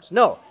my notes.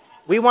 No,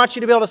 we want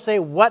you to be able to say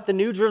what the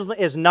New Jerusalem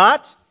is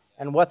not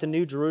and what the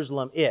New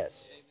Jerusalem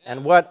is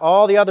and what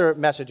all the other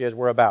messages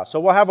were about. So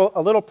we'll have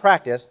a little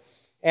practice.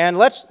 And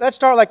let's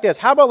start like this.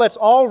 How about let's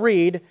all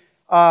read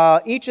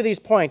each of these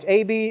points,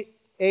 A,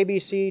 B,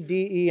 C,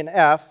 D, E, and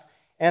F.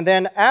 And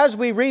then as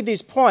we read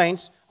these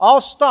points,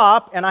 I'll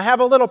stop, and I have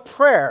a little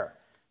prayer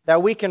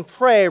that we can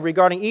pray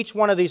regarding each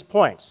one of these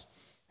points.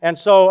 And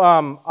so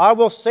I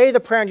will say the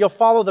prayer, and you'll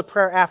follow the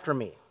prayer after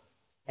me.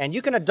 And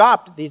you can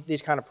adopt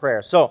these kind of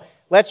prayers. So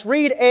let's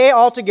read A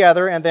all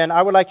together, and then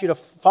I would like you to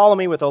follow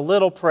me with a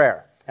little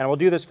prayer. And we'll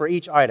do this for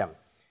each item.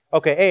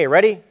 Okay, A,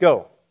 ready?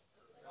 Go.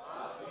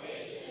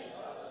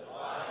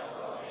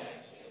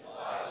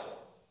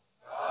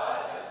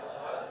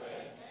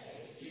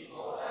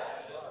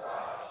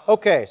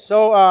 Okay,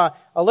 so a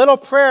little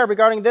prayer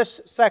regarding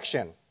this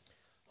section.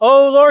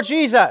 Oh, Lord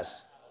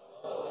Jesus,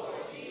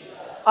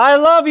 I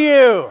love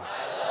you.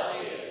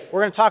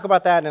 We're going to talk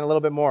about that in a little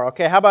bit more.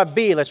 Okay, how about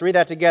B? Let's read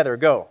that together.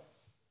 Go.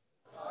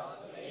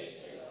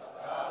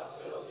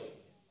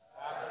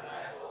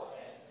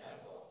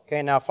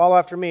 Okay, now follow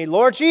after me.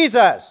 Lord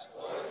Jesus,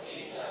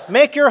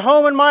 make your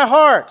home in my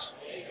heart.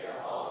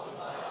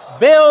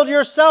 Build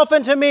yourself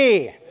into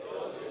me.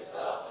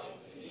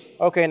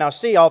 Okay, now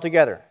C all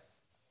together.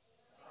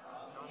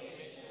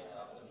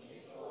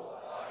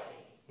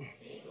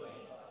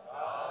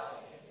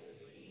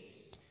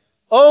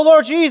 Oh,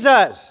 Lord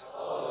Jesus,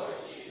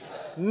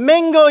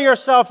 mingle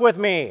yourself with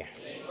me.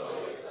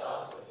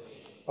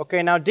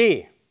 Okay, now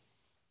D.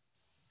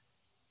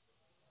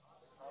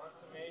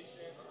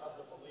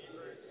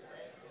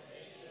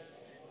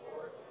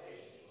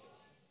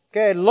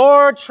 Okay,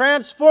 Lord,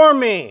 transform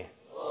me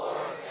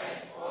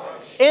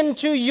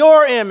into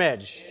your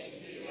image.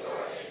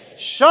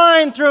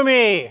 Shine through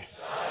me.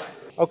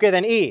 Okay,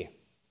 then E.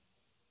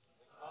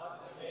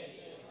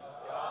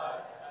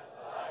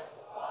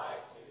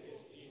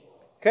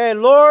 Okay,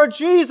 Lord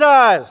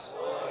Jesus,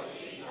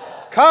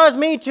 cause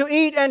me to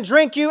eat and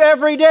drink you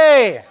every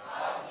day.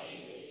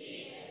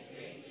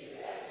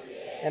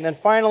 And then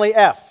finally,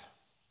 F.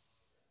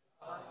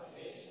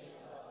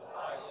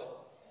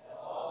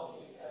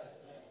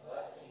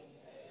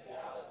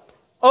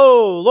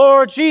 Oh,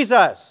 Lord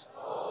Jesus.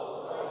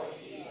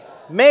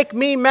 Make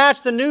me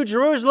match the New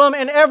Jerusalem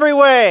in every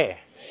way.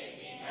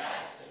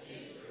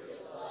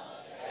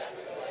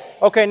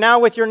 Okay, now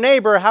with your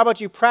neighbor, how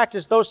about you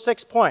practice those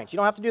 6 points? You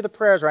don't have to do the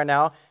prayers right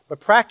now, but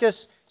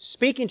practice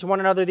speaking to one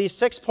another these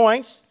 6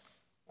 points,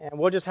 and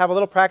we'll just have a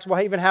little practice.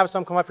 We'll even have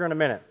some come up here in a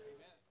minute.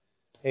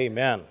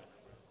 Amen.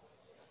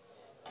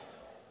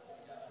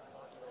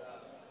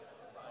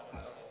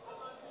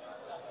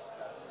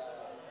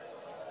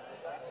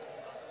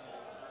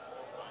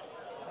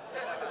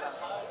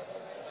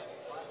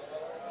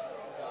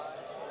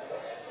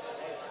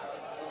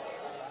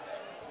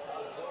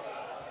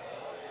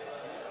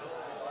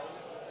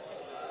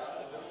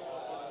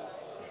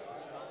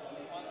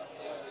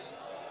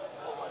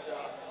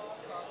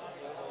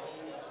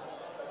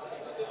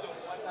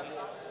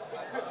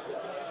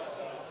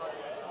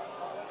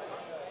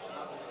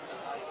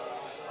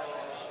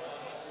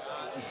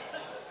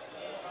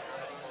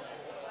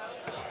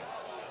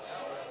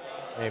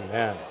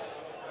 Amen.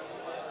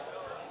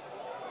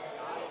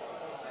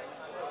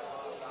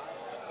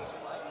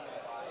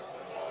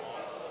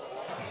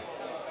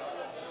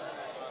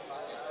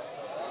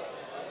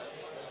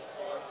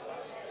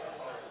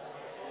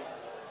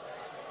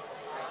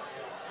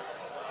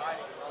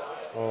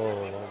 Oh,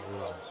 Lord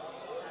Jesus.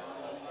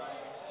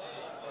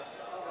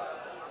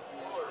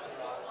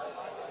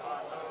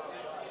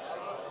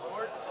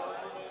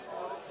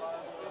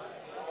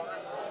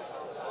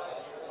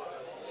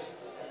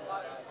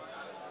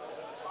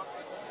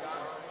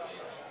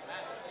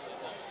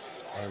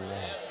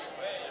 Amen.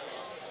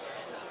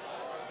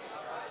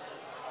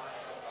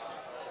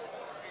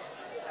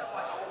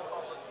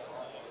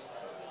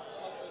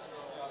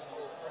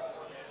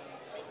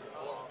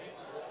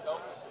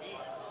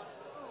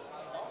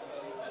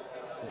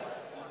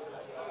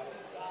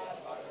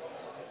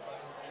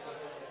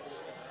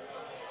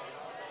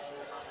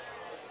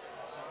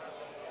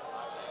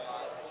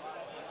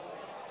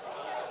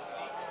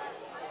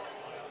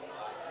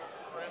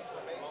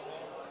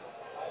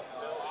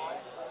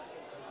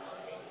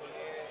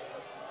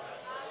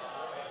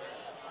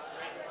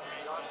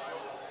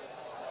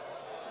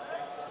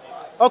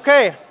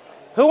 Okay,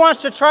 who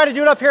wants to try to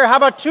do it up here? How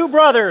about 2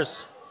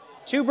 brothers?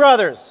 2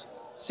 brothers.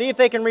 See if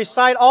they can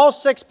recite all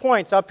 6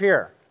 points up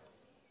here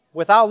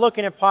without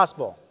looking if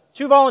possible.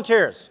 2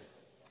 volunteers.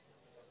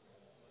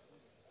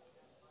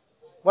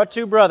 What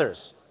 2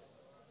 brothers?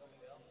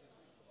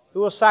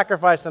 Who will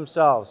sacrifice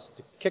themselves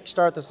to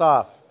kickstart this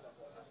off?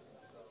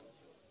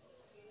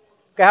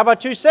 Okay, how about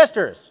 2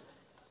 sisters?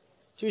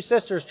 2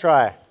 sisters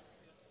try.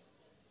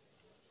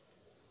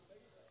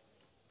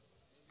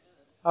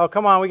 Oh,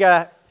 come on, we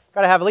got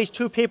to have at least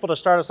 2 people to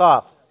start us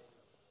off.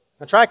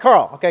 Now try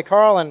Carl. Okay,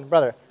 Carl and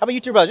brother. How about you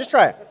 2 brothers? Just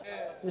try it.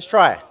 Just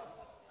try.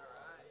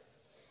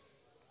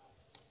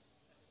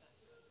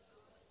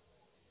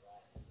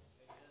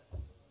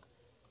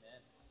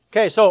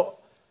 Okay, so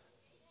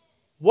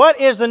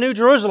what is the New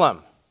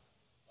Jerusalem?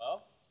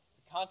 Well,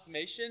 the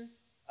consummation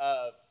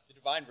of the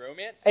divine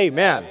romance.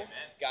 Amen.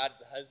 God's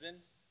the husband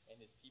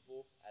and his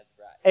people as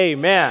the bride.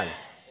 Amen.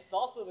 It's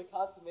also the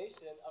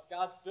consummation of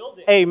God's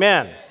building.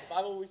 Amen. In the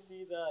Bible, we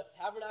see the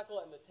tabernacle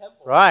and the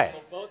temple. Right.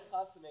 They'll both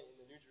consummate in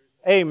the New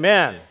Jerusalem.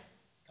 Amen.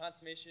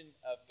 Consummation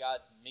of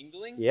God's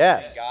mingling.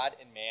 Yes. Between God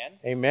and man.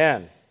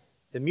 Amen.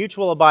 The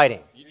mutual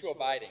abiding. Mutual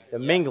abiding. The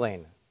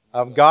mingling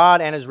of God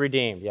and his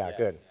redeemed. Yeah, Yes.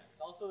 good.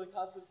 It's also the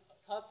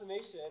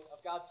consummation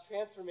of God's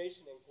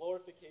transformation and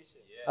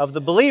glorification. Of the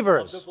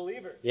believers. Of the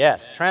believers.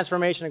 Yes,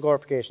 transformation and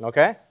glorification,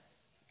 okay?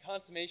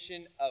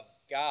 Consummation of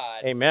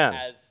God. Amen.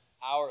 As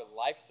our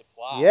life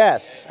supply.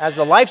 Yes, as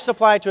the life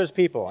supply to his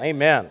people.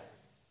 Amen. And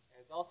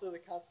it's also the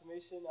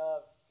consummation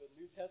of the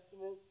New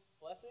Testament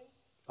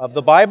blessings. Of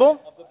the Bible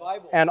Of the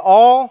Bible. and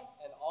all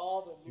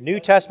the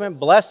New Testament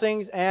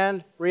blessings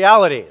and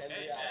realities.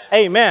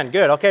 Amen.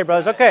 Good. Okay,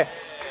 brothers. Okay.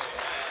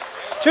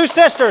 2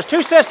 sisters.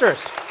 2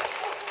 sisters.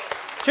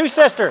 2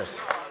 sisters.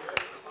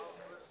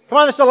 Come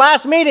on, this is the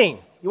last meeting.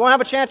 You won't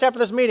have a chance after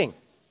this meeting.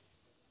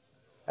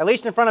 At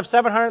least in front of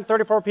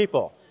 734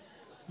 people.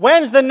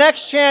 When's the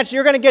next chance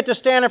you're going to get to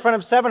stand in front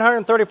of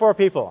 734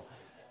 people?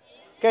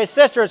 Okay,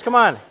 sisters, come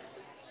on.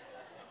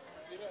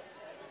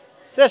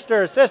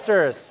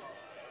 Sisters.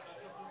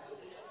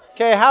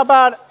 Okay, how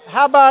about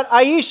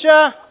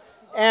Aisha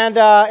and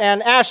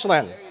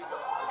Ashlyn?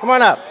 Come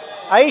on up.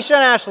 Aisha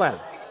and Ashlyn.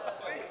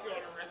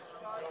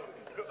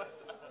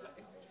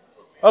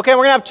 Okay,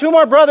 we're going to have 2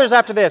 more brothers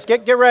after this.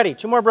 Get ready.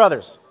 2 more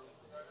brothers.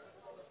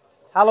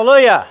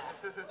 Hallelujah.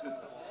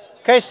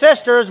 Okay,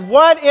 sisters,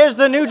 what is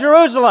the New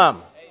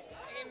Jerusalem?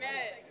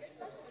 Amen.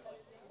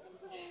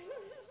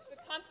 The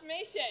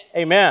consummation.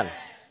 Amen.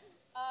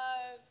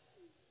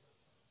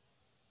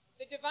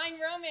 The divine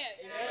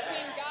romance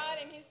between God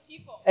and his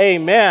people.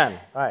 Amen.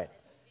 Right.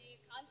 The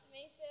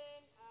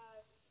consummation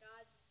of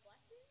God's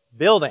blessing.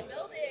 Building,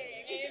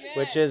 Amen.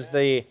 which is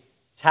the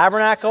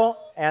tabernacle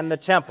and the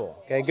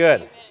temple. Okay,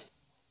 good. Amen.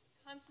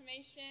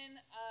 Consummation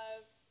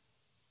of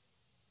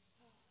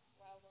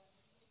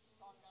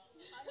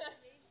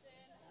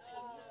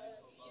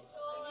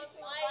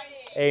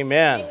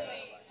Amen. Of God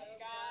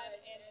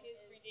and His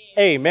redeemed.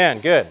 Amen.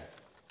 Good.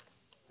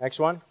 Next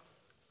one.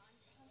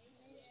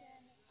 Consummation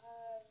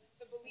of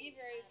the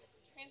believer's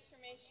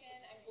transformation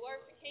and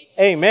glorification.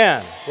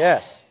 Amen.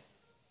 Yes.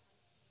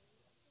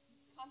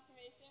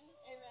 Consummation.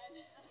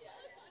 Amen.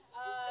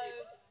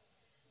 Of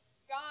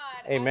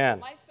God Amen. as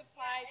the life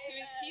supply to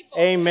His people.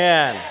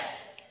 Amen. It's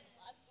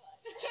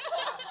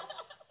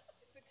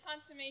the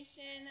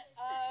consummation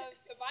of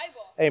the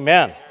Bible.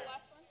 Amen. The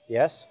last one.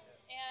 Yes.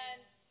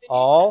 And the New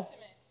All.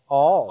 Testament.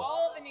 All.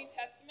 All of the New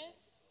Testament.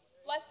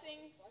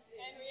 Blessings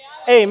and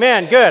reality.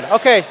 Amen. Good.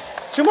 Okay.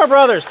 Two more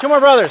brothers. Two more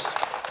brothers.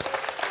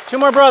 Two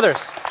more brothers.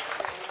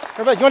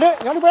 Everybody, you want to do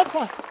it? You want to do it?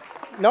 Come on.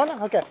 No,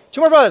 no? Okay.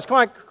 Two more brothers. Come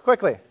on,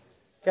 quickly.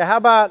 Okay, how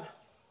about,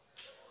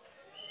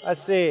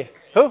 let's see.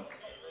 Who?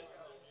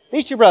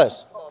 These two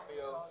brothers.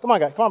 Come on,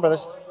 guys. Come on,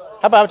 brothers.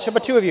 How about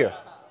two of you?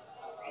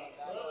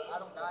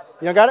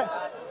 You don't got it?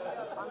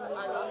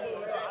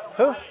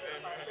 Who?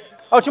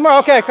 Oh, two more.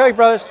 Okay, okay,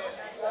 brothers.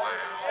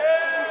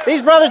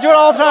 These brothers do it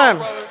all the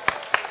time.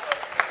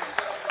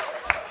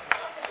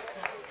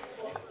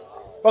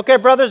 Okay,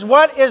 brothers,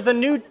 what is the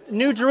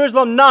New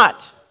Jerusalem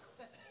not?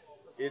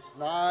 It's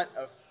not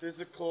a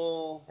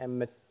physical,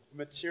 And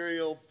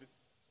material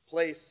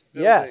place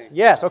building. yes,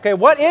 yes. Okay,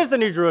 what is the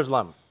New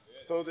Jerusalem?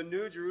 So the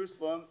New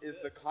Jerusalem is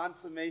the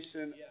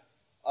consummation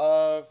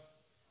of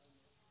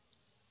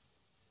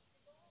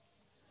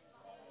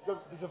the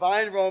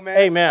divine romance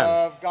Amen.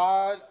 of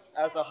God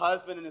as the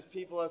husband and his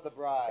people as the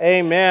bride.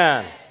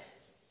 Amen.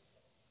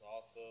 It's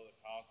also the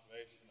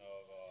consummation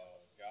of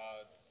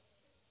God's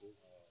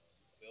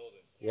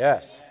building.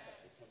 Yes.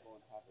 The temple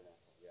and tabernacle,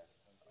 yes.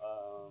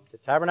 The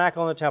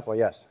tabernacle and the temple,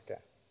 yes. Okay.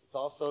 It's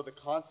also the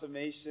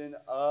consummation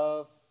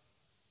of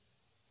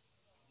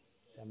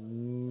The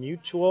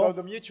mutual.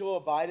 the mutual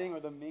abiding or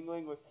the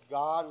mingling with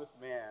God with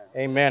man.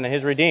 Amen. And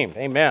his redeemed.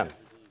 Amen.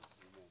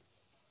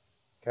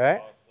 Okay.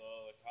 Also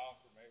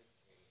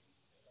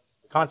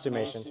the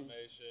Consummation.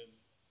 consummation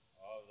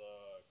of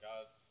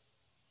God's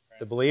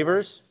The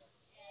believers.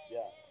 Yeah,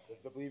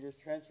 the believer's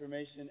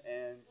transformation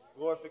and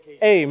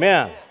glorification.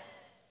 Amen.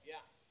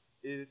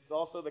 It's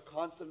also the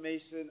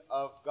consummation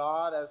of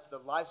God as the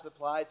life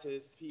supply to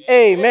his people.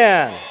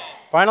 Amen.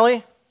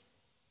 Finally,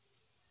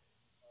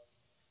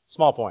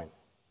 small point.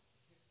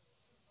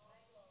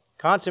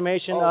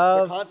 Consummation the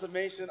of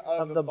consummation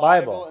of the the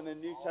Bible. Bible and the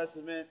New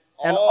Testament.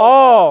 and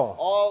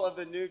all. of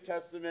the New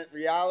Testament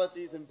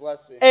realities and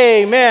blessings.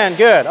 Amen.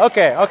 Good.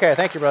 Okay. Okay.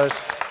 Thank you, brothers.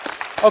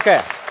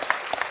 Okay.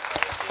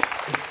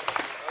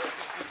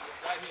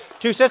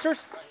 Two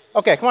sisters?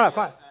 Okay. Come on up.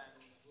 Come on.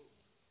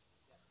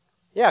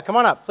 Yeah. Come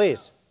on up,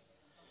 please.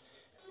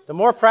 The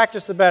more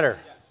practice, the better.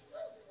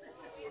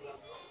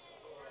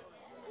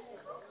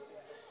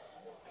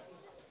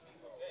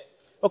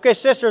 Okay,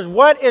 sisters,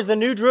 what is the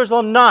New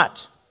Jerusalem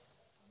not?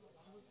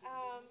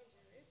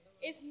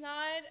 It's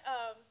not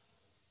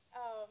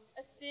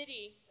a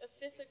city, a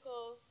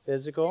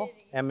Physical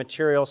city. and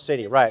material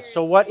city. Right.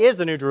 So what is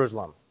the New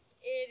Jerusalem?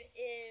 It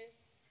is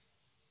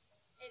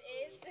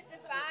the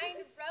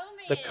divine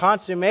romance. The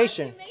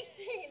consummation.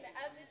 Consummation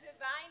of the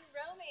divine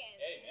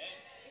romance. Amen.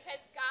 Because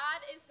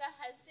God is the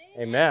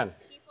husband Amen. and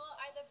his people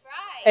are the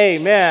bride.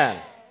 Amen.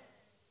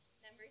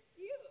 Number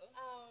 2.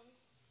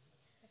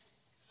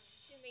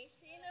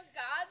 Consummation of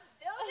God's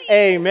building.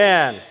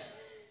 Amen.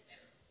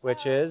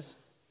 Which is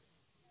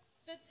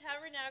the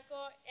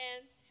tabernacle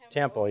and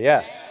temple. temple.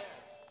 Yes. Number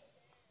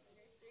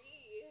 3.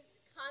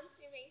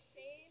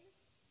 Consummation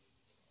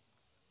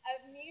of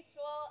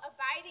mutual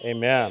abiding.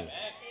 Amen. Which is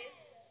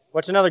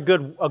What's another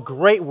a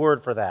great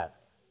word for that?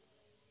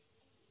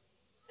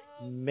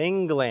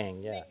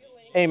 Mingling. Yeah.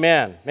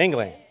 Amen.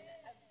 Mingling. of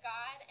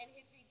God and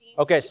his redeemed.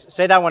 Okay,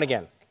 say that one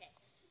again.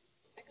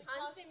 The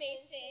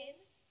consummation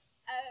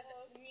of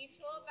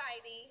mutual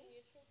abiding,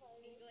 mingling,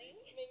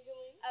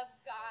 of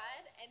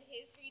God and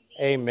his redeemed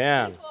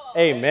Amen. people.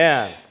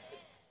 Amen.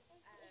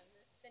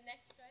 The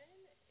next one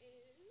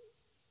is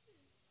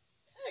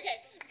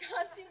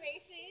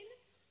consummation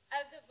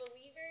of the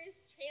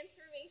believer's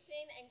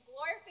transformation and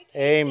glorification.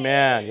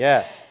 Amen.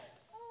 Yes.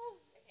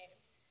 Okay.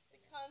 The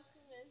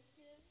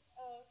consummation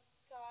of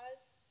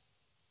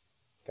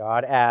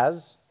God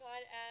as.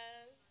 God as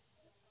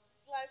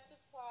life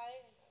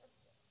supply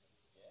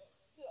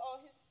to all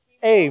his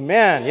people.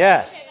 Amen.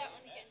 Yes. Say that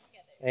one again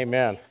together.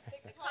 Amen.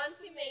 The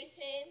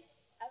consummation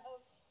of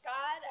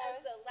God as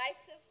the life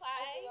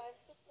supply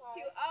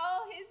to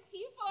all his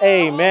people.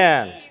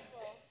 Amen.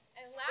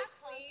 And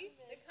lastly,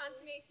 the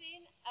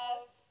consummation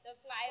of the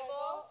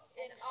Bible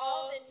and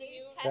all the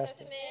New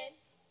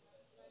Testament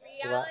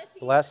realities,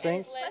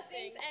 Blessings. and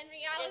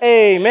realities.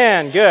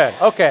 Amen. Good.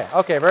 Okay.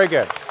 Okay. Very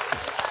good.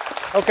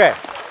 Okay.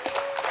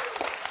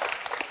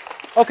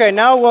 Okay.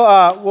 Now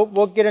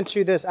we'll get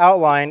into this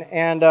outline,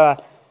 and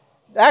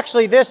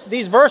actually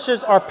these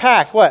verses are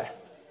packed. What?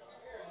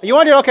 You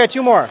want to do? Okay.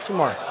 Two more.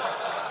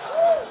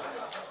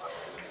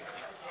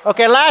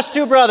 Okay. Last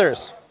two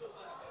brothers.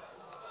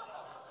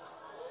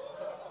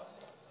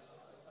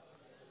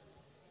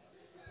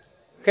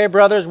 Okay,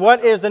 brothers.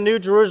 What is the New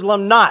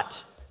Jerusalem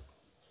not?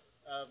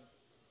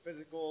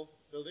 physical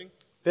building.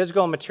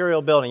 Physical and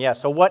material building, yes.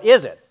 So what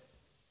is it?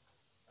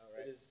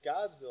 It is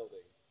God's building.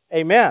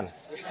 Amen.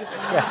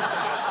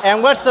 Yeah.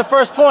 And what's the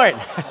first point?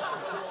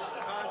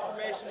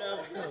 Consummation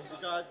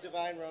of God's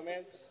divine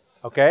romance.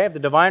 Okay, the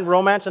divine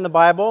romance in the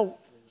Bible,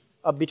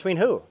 between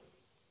who?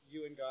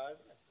 You and God.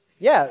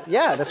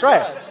 Yeah, that's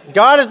right.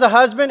 God is the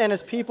husband and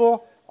his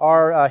people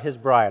are his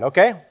bride.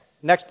 Okay,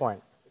 next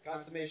point. The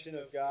consummation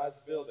of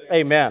God's building.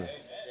 Amen.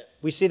 Yes.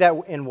 We see that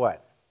in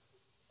what?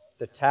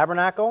 The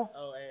tabernacle?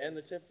 Oh, and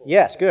the temple.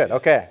 Yes, good.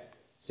 Okay.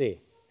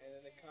 See. And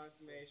then the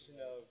consummation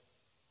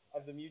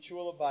of the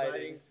mutual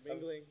abiding,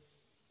 mingling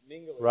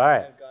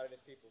Right. of God and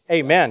his people.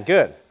 Amen.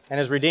 Good. And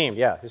his redeemed,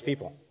 yeah, his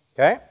people.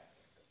 Okay?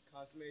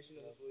 Consummation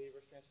of the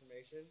believer's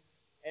transformation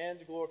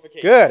and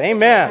glorification. Good.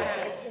 Amen.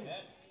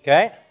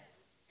 Okay?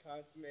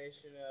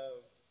 Consummation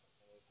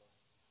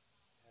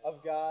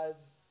of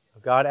God's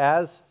God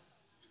as?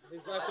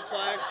 his life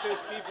supply to his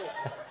people.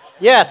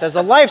 Yes, as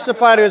a life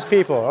supply to his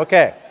people.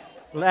 Okay.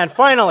 And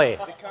finally,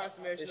 The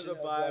consummation of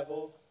the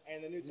Bible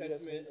and the New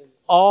Testament.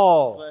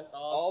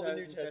 all. The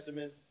New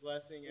Testament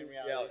blessing and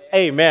reality.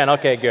 Amen.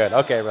 Okay, good.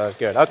 Okay, brothers,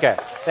 good. Okay.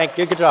 Thank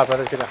you. Good job,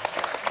 brothers. Good job.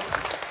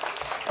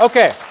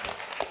 Okay.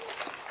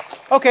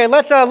 Okay,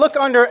 let's look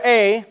under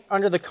A,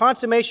 under the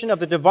consummation of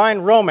the divine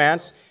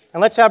romance,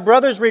 and let's have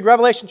brothers read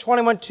Revelation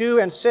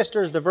 21:2 and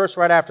sisters the verse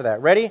right after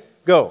that. Ready?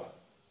 Go.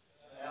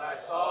 And I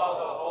saw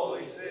the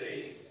holy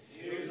city,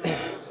 New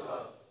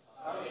Jerusalem,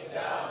 coming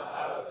down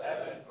out of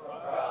heaven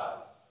from God,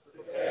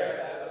 prepared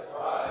as a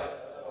bride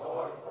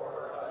adorned for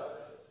her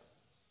husband.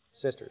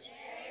 Sisters.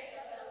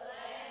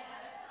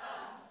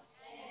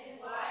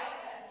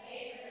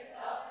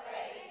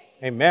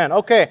 Amen.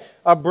 Okay,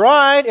 a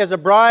bride is a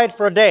bride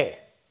for a day.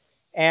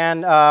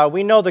 And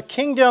we know the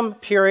kingdom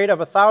period of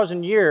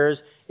 1,000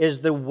 years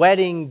is the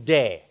wedding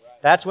day.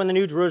 That's when the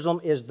New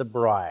Jerusalem is the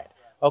bride.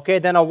 Okay,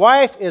 then a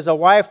wife is a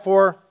wife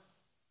for,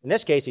 in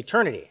this case,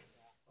 eternity.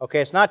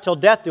 Okay, it's not till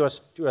death do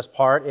us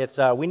part. It's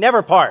we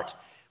never part.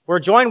 We're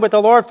joined with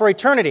the Lord for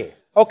eternity.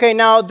 Okay,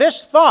 now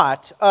this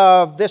thought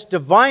of this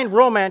divine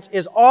romance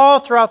is all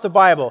throughout the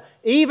Bible.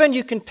 Even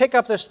you can pick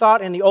up this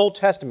thought in the Old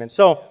Testament.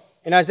 So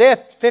in Isaiah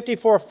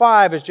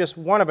 54:5 is just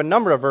one of a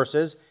number of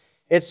verses.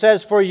 It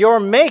says, "For your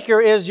maker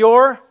is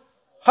your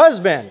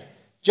husband.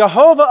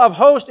 Jehovah of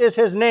hosts is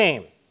his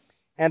name."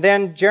 And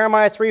then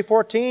Jeremiah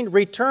 3:14,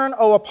 "Return,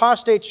 O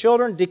apostate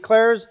children,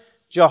 declares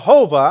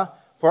Jehovah,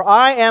 for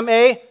I am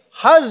a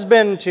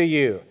husband to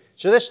you."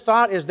 So this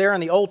thought is there in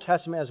the Old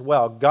Testament as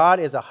well. God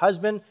is a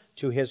husband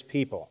to his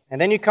people. And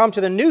then you come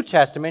to the New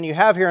Testament. You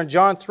have here in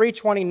John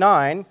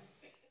 3:29,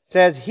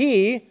 says,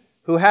 "He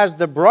who has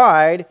the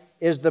bride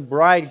is the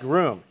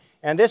bridegroom."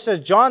 And this is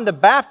John the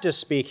Baptist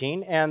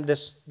speaking, and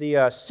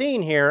the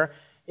scene here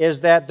is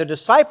that the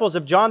disciples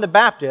of John the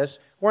Baptist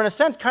were in a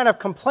sense kind of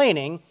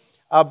complaining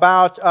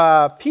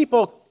about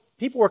people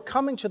were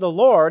coming to the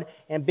Lord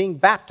and being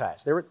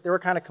baptized. They were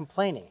kind of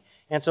complaining.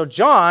 And so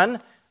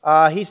John,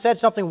 he said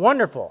something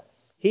wonderful.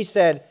 He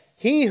said,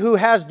 "He who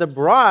has the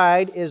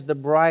bride is the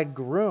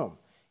bridegroom,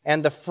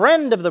 and the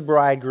friend of the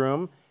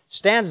bridegroom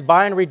stands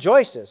by and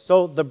rejoices."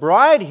 So the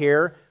bride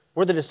here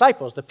were the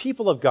disciples, the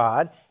people of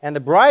God, and the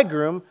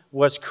bridegroom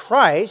was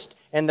Christ,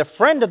 and the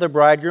friend of the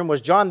bridegroom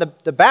was John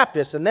the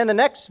Baptist. And then the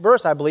next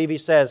verse, I believe, he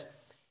says,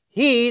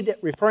 "He,"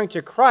 referring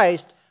to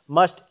Christ,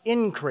 "must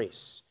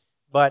increase,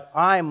 but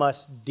I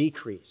must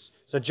decrease."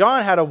 So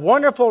John had a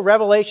wonderful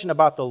revelation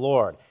about the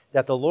Lord,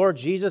 that the Lord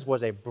Jesus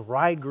was a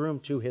bridegroom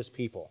to his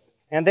people.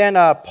 And then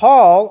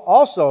Paul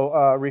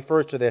also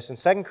refers to this in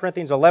 2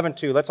 Corinthians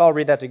 11:2. Let's all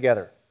read that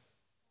together.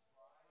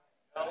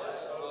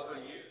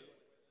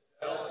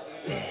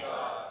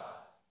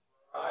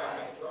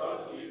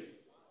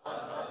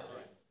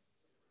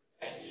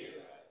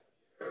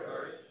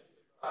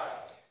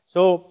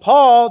 So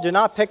Paul did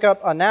not pick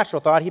up a natural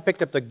thought, he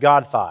picked up the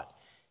God thought.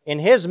 In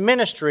his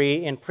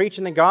ministry, in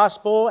preaching the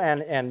gospel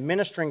and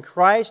ministering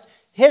Christ,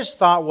 his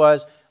thought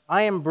was,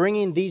 I am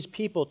bringing these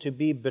people to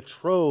be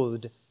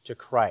betrothed to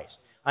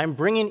Christ. I'm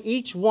bringing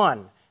each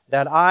one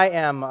that I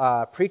am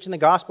preaching the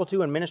gospel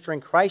to and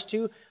ministering Christ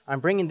to, I'm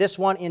bringing this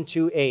one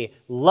into a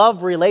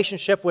love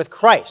relationship with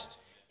Christ,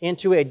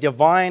 into a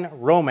divine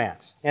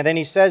romance. And then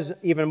he says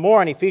even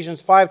more in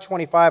Ephesians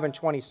 5:25 and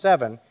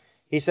 27,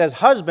 he says,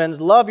 "Husbands,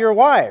 love your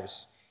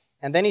wives."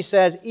 And then he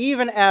says,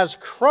 "Even as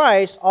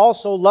Christ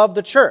also loved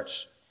the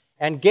church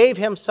and gave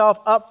himself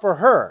up for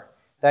her,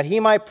 that he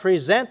might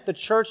present the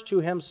church to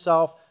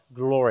himself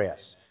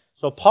glorious."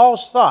 So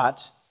Paul's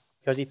thought,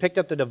 because he picked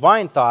up the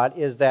divine thought,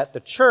 is that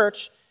the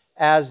church,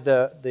 as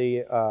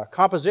the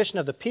composition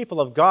of the people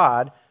of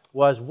God,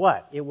 was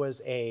what? It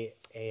was a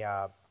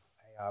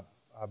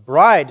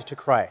bride to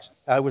Christ.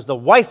 It was the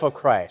wife of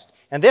Christ.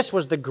 And this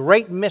was the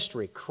great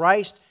mystery,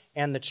 Christ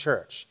and the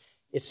church.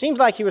 It seems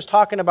like he was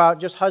talking about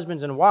just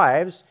husbands and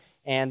wives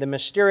and the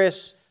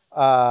mysterious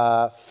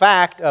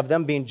fact of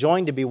them being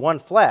joined to be one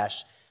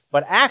flesh,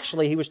 but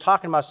actually he was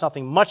talking about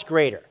something much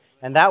greater,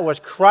 and that was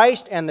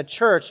Christ and the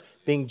church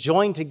being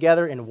joined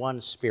together in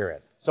one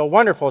spirit. So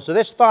wonderful. So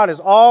this thought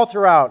is all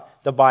throughout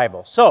the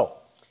Bible. So,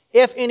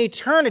 if in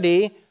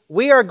eternity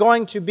we are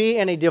going to be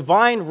in a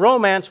divine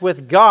romance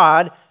with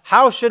God,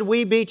 how should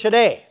we be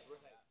today?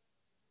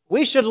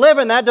 We should live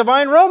in that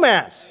divine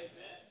romance.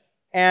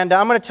 And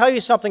I'm going to tell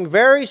you something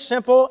very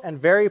simple and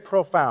very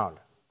profound.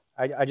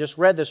 I just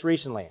read this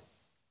recently.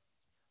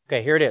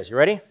 Okay, here it is. You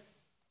ready?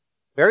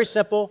 Very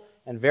simple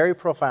and very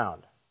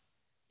profound.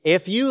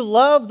 If you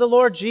love the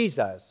Lord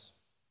Jesus,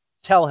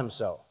 tell him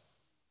so.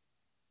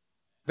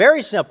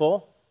 Very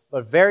simple,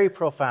 but very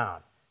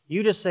profound.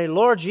 You just say,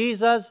 Lord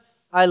Jesus,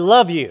 I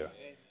love you.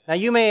 Now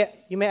you may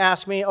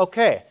ask me,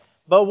 okay,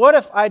 but what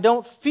if I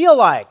don't feel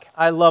like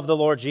I love the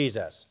Lord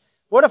Jesus?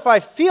 What if I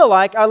feel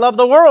like I love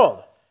the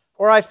world?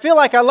 Or I feel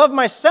like I love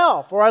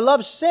myself, or I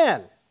love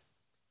sin?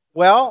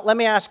 Well, let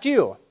me ask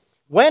you,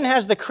 when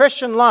has the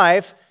Christian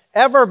life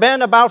ever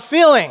been about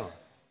feeling?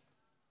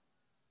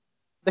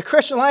 The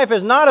Christian life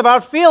is not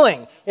about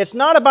feeling. It's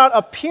not about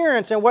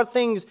appearance and what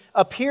things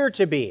appear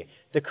to be.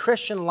 The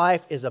Christian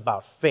life is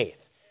about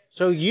faith.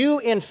 So you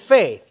in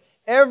faith,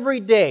 every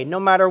day, no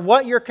matter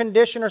what your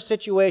condition or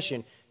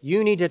situation,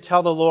 you need to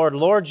tell the Lord,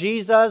 Lord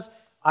Jesus,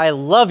 I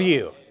love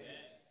you.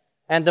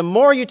 And the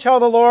more you tell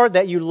the Lord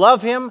that you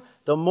love him,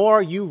 the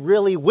more you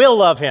really will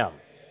love him.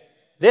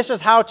 This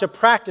is how to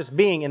practice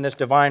being in this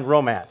divine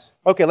romance.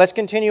 Okay, let's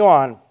continue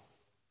on.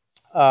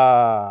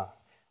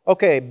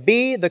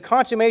 B, the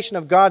consummation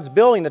of God's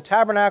building, the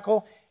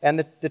tabernacle and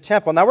the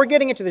temple. Now we're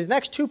getting into these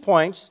next 2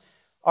 points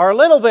are a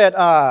little bit,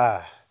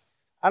 I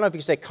don't know if you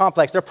can say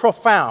complex, they're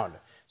profound.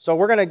 So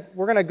we're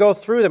gonna go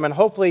through them, and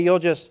hopefully you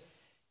just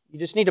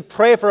need to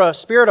pray for a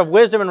spirit of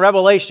wisdom and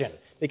revelation,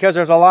 because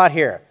there's a lot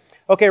here.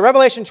 Okay,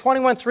 Revelation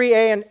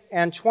 21:3a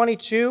and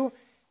 22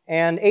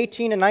 and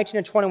 18 and 19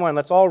 and 21.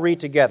 Let's all read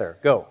together.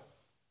 Go.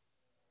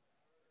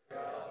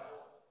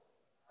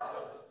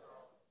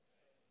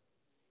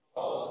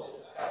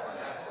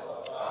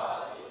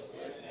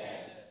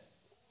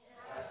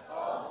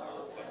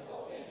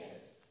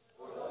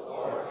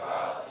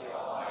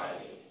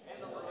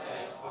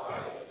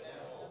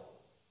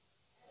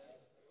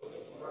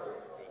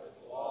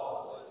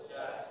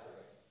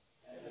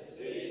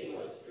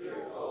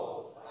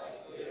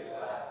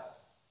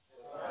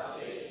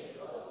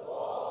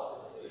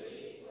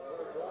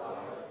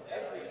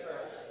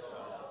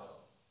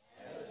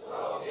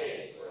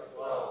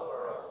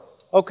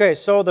 Okay,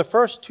 so the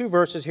first 2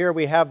 verses here,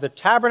 we have the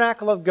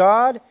tabernacle of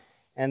God,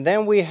 and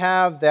then we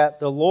have that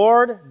the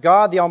Lord,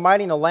 God, the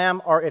Almighty, and the Lamb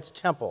are its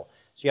temple.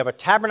 So you have a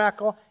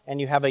tabernacle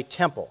and you have a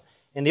temple.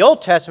 In the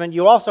Old Testament,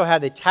 you also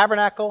had the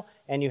tabernacle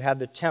and you had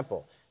the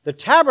temple. The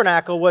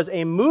tabernacle was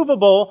a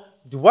movable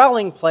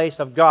dwelling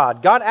place of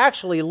God. God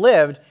actually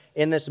lived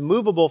in this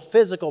movable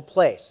physical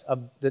place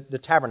of the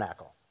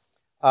tabernacle.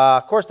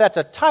 Of course, that's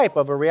a type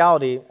of a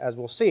reality, as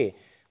we'll see.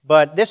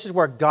 But this is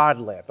where God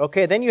lived.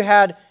 Okay, then you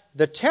had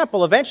the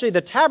temple. Eventually,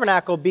 the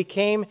tabernacle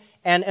became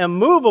an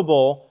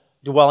immovable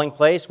dwelling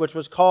place, which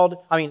was called,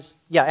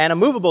 an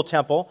immovable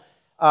temple,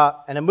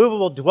 an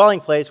immovable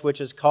dwelling place,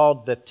 which is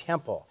called the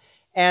temple.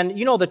 And,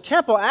 the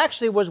temple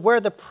actually was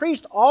where the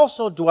priest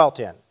also dwelt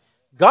in.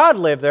 God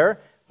lived there,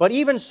 but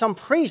even some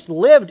priests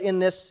lived in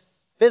this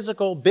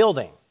physical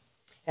building.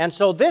 And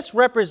so this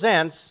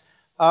represents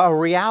a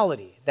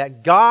reality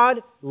that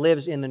God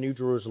lives in the New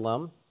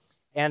Jerusalem,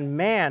 and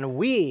man,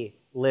 we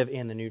live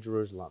in the New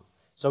Jerusalem.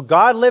 So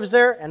God lives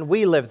there and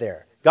we live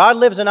there. God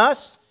lives in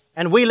us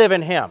and we live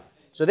in him.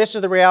 So this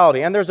is the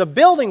reality. And there's a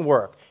building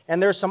work.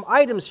 And there's some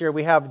items here.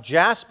 We have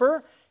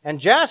jasper. And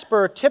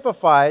jasper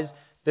typifies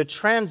the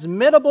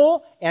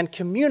transmittable and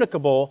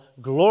communicable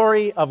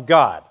glory of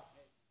God.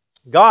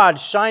 God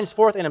shines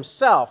forth in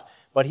himself,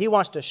 but he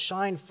wants to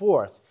shine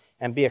forth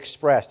and be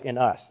expressed in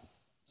us.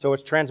 So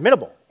it's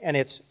transmittable and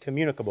it's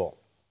communicable.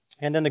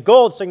 And then the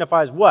gold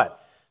signifies what?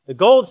 The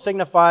gold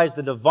signifies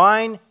the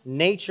divine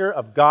nature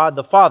of God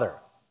the Father.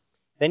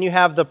 Then you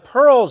have the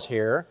pearls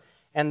here,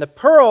 and the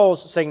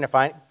pearls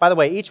signify, by the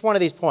way, each one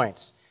of these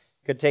points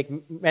could take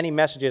many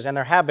messages, and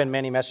there have been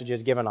many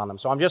messages given on them.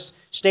 So I'm just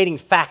stating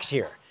facts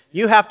here.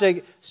 You have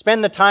to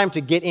spend the time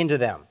to get into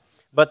them.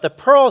 But the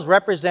pearls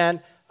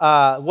represent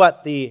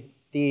the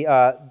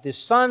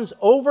Son's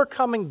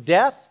overcoming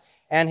death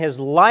and his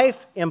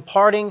life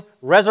imparting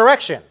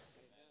resurrection.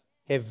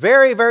 Okay,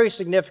 very, very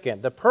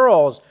significant. The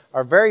pearls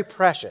are very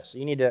precious.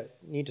 You need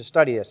to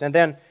study this. And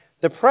then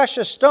the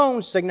precious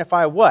stones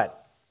signify what?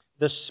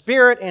 The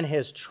Spirit in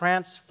his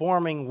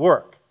transforming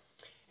work.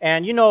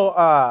 And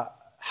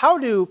how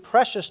do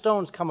precious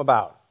stones come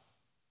about?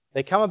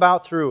 They come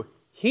about through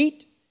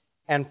heat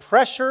and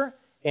pressure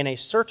in a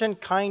certain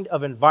kind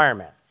of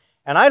environment.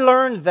 And I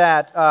learned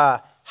that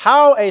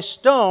how a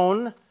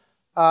stone,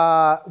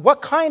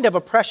 what kind of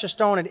a precious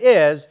stone it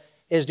is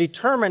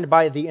determined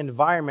by the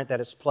environment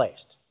that it's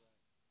placed.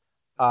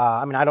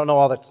 I don't know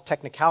all the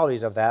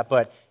technicalities of that,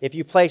 but if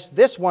you place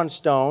this one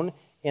stone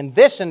in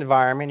this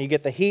environment, you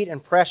get the heat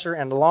and pressure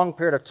and a long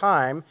period of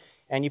time,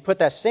 and you put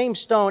that same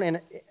stone in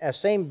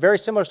very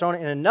similar stone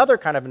in another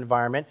kind of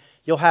environment,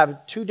 you'll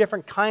have 2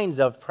 different kinds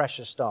of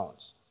precious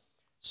stones.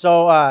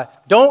 So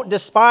don't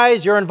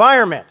despise your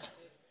environment.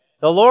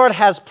 The Lord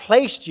has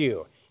placed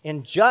you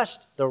in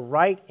just the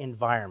right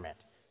environment.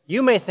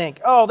 You may think,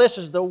 oh, this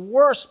is the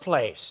worst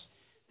place.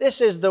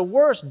 This is the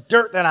worst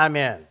dirt that I'm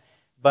in.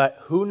 But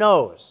who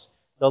knows?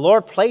 The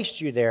Lord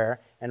placed you there,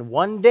 and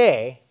one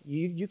day,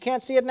 you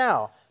can't see it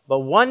now, but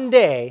one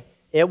day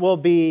it will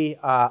be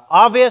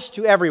obvious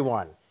to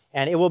everyone,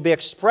 and it will be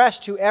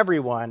expressed to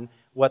everyone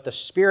what the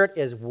Spirit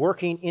is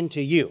working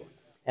into you.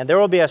 And there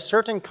will be a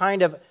certain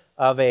kind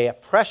of a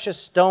precious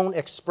stone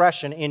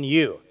expression in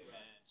you.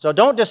 So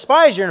don't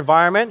despise your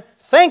environment.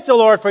 Thank the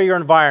Lord for your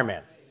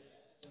environment.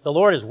 The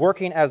Lord is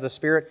working as the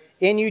Spirit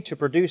in you to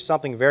produce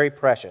something very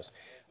precious.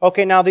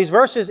 Okay, now these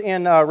verses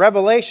in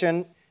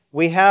Revelation,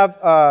 we have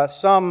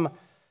some,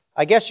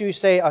 I guess you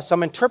say,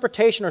 some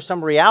interpretation or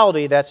some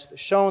reality that's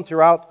shown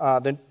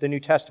throughout the New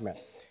Testament.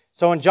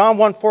 So in John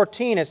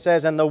 1:14 it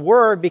says, "And the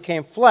Word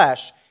became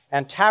flesh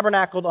and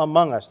tabernacled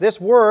among us."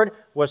 This Word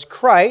was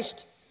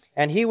Christ,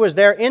 and He was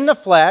there in the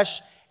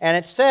flesh, and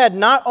it said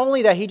not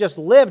only that He just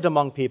lived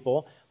among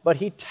people, but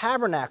He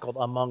tabernacled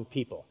among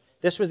people.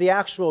 This was the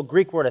actual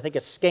Greek word, I think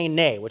it's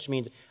skene, which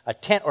means a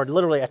tent or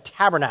literally a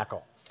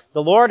tabernacle.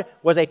 The Lord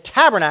was a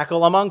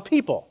tabernacle among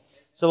people.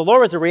 So the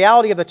Lord was the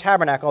reality of the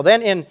tabernacle.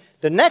 Then in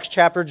the next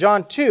chapter,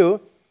 John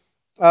 2,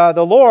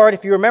 the Lord,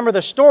 if you remember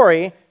the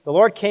story, the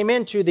Lord came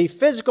into the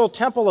physical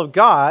temple of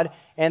God,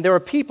 and there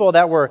were people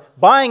that were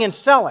buying and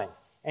selling.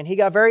 And He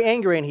got very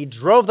angry, and He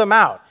drove them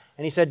out.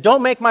 And He said,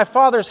 "Don't make my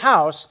Father's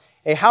house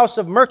a house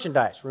of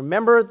merchandise."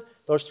 Remember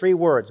those three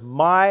words,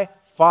 my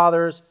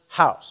Father's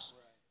house.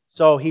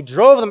 So He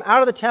drove them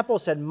out of the temple,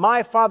 said,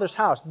 "My Father's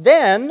house."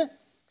 Then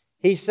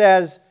He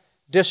says,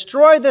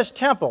 "Destroy this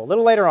temple," a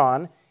little later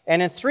on,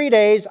 "and in 3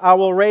 days I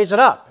will raise it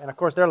up." And of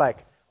course they're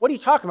like, "What are you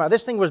talking about?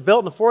 This thing was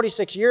built in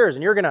 46 years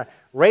and you're going to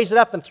raise it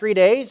up in 3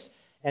 days?"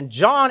 And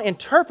John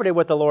interpreted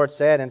what the Lord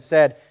said and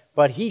said,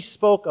 "But He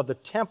spoke of the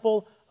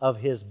temple of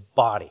His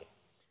body."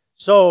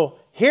 So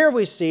here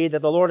we see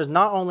that the Lord is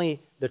not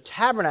only the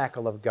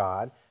tabernacle of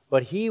God,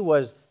 but He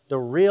was the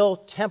real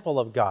temple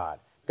of God.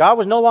 God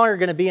was no longer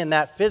going to be in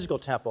that physical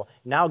temple.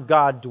 Now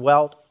God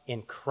dwelt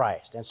in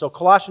Christ. And so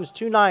Colossians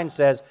 2:9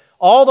 says,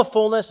 "All the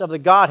fullness of the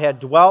Godhead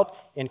dwelt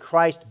in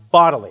Christ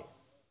bodily."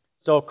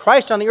 So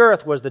Christ on the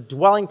earth was the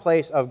dwelling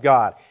place of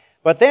God.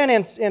 But then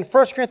in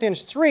 1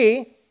 Corinthians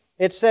 3,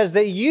 it says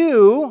that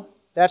you,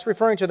 that's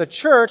referring to the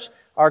church,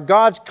 are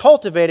God's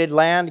cultivated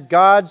land,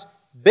 God's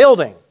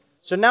building.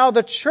 So now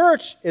the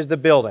church is the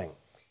building.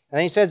 And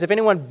then he says, if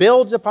anyone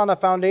builds upon the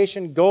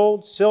foundation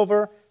gold,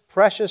 silver,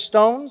 precious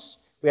stones,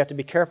 we have to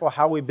be careful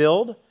how we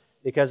build,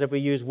 because if we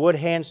use wood,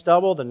 hay, and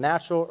stubble, the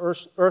natural,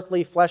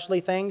 earthly, fleshly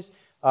things,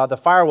 the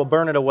fire will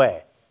burn it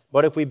away.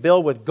 But if we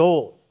build with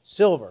gold,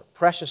 silver,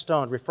 precious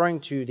stones, referring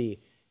to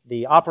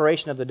the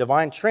operation of the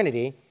divine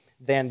Trinity,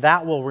 then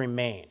that will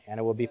remain, and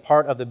it will be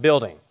part of the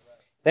building.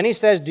 Then he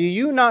says, "Do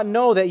you not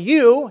know that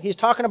you," he's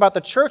talking about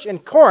the church in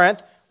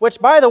Corinth, which,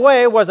 by the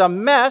way, was a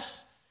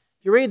mess.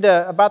 If you read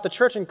about the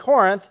church in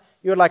Corinth,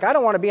 you're like, I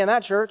don't want to be in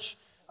that church.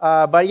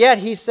 But yet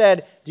he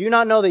said, "Do you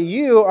not know that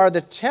you are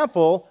the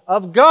temple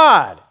of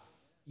God?"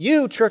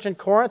 You, church in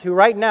Corinth, who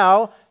right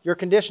now your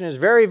condition is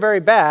very, very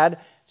bad,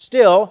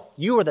 still,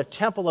 you are the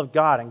temple of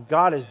God, and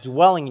God is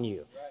dwelling in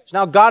you. So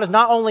now God is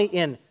not only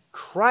in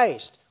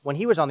Christ when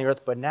He was on the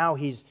earth, but now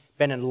He's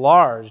been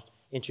enlarged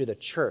into the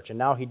church, and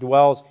now He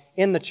dwells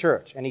in the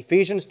church. And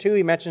Ephesians 2,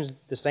 he mentions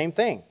the same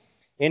thing.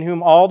 "In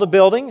whom all the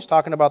buildings,"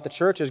 talking about the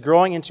church, "is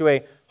growing into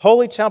a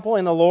holy temple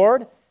in the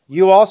Lord.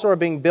 You also are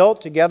being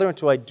built together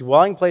into a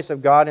dwelling place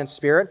of God in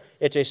spirit."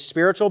 It's a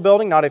spiritual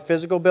building, not a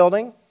physical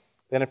building.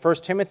 Then in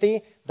 1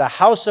 Timothy, "the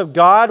house of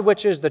God,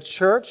 which is the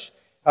church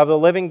of the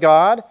living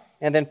God."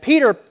 And then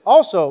Peter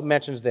also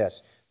mentions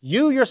this.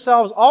 "You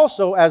yourselves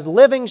also as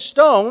living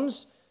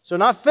stones," so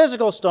not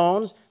physical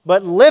stones,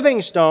 but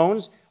living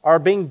stones, "are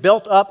being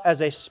built up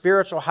as a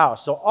spiritual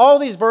house." So all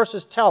these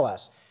verses tell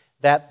us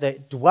that the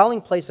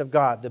dwelling place of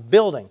God, the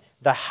building,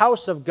 the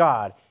house of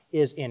God,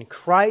 is in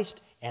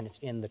Christ, and it's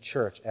in the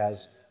church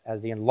as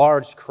the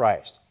enlarged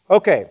Christ.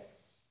 Okay,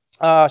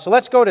 so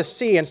let's go to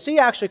C. And C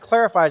actually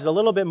clarifies a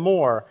little bit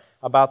more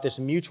about this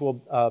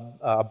mutual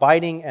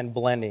abiding and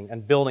blending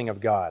and building of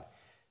God.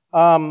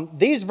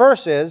 These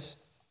verses,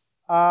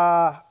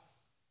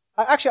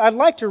 actually, I'd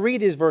like to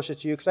read these verses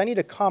to you because I need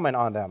to comment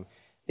on them.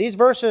 These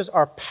verses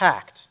are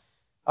packed.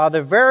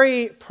 They're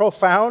very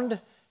profound,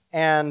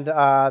 and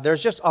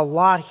there's just a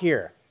lot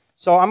here.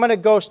 So I'm going to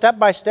go step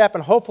by step,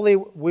 and hopefully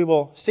we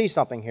will see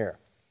something here.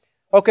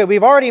 Okay,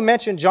 we've already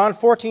mentioned John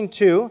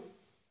 14:2.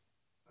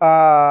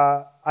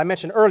 I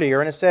mentioned earlier,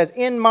 and it says,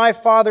 "In my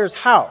Father's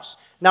house."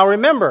 Now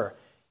remember,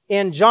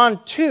 in John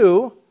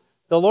 2,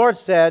 the Lord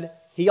said,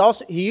 He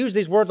used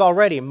these words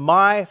already,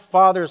 "my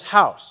Father's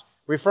house,"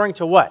 referring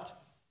to what?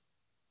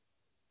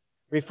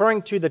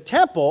 Referring to the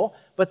temple,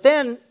 but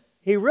then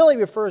He really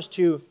refers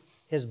to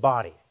His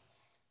body.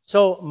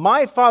 So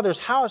my Father's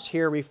house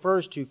here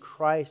refers to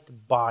Christ's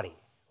body,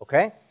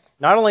 okay?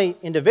 Not only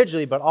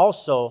individually, but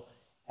also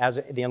as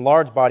the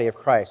enlarged body of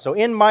Christ. So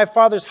in my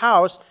Father's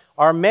house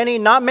are many,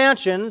 not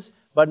mansions,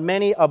 but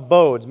many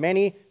abodes,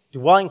 many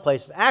dwelling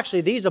places. Actually,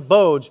 these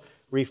abodes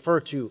refer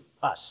to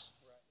us.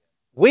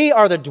 We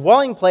are the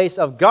dwelling place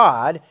of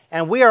God,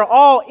 and we are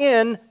all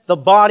in the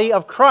body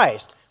of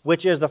Christ,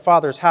 which is the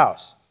Father's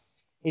house.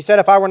 He said,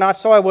 if I were not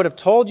so, I would have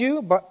told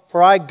you,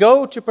 for I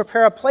go to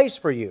prepare a place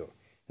for you.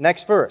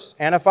 Next verse.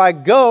 And if I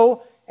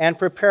go and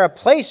prepare a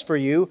place for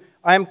you,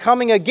 I am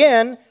coming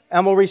again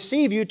and will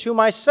receive you to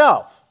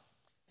myself.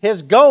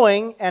 His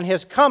going and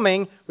his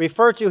coming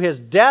refer to his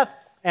death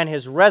and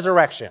his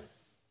resurrection.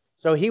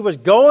 So he was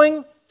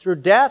going through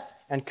death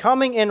and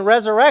coming in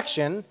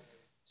resurrection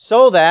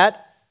so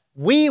that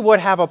we would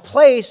have a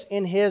place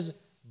in his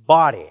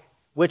body,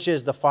 which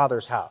is the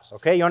Father's house.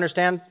 Okay, you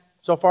understand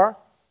so far?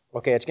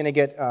 Okay, it's going to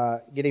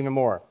get even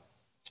more.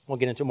 We'll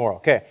get into more.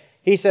 Okay,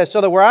 he says,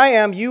 so that where I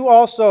am, you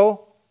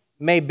also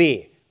may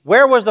be.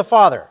 Where was the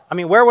Father?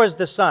 Where was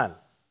the Son?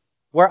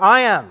 Where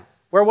I am,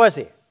 where was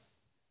he?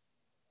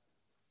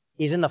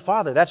 He's in the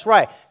Father, that's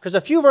right. Because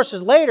a few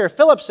verses later,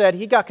 Philip said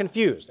he got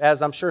confused,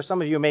 as I'm sure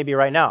some of you may be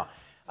right now.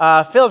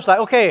 Philip's like,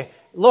 okay,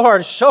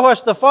 Lord, show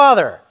us the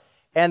Father.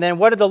 And then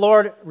what did the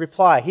Lord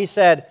reply? He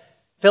said,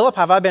 Philip,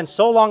 have I been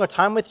so long a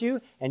time with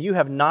you, and you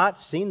have not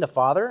seen the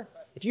Father?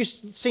 If you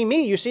see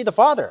me, you see the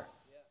Father.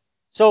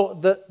 So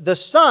the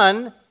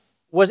Son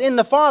was in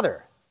the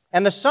Father,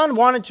 and the Son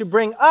wanted to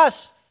bring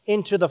us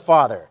into the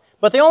Father.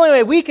 But the only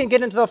way we can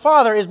get into the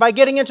Father is by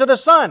getting into the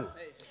Son.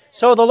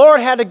 So the Lord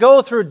had to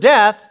go through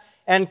death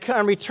and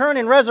return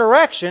in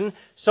resurrection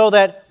so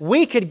that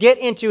we could get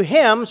into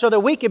him, so that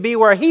we could be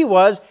where he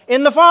was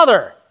in the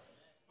Father.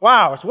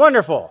 Wow, it's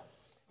wonderful.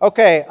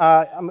 Okay,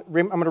 I'm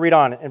going to read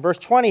on. In verse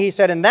 20, he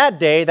said, in that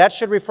day, that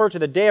should refer to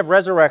the day of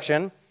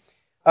resurrection,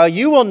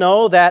 you will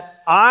know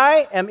that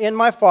I am in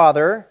my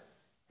Father,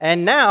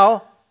 and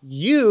now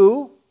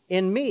you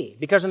in me.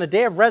 Because in the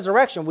day of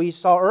resurrection, we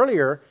saw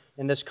earlier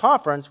in this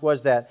conference,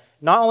 was that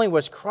not only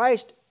was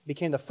Christ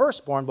became the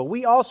firstborn, but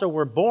we also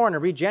were born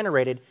and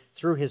regenerated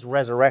through his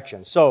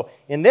resurrection. So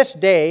in this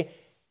day,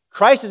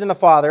 Christ is in the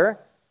Father,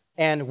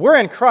 and we're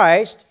in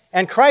Christ,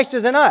 and Christ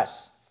is in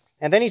us.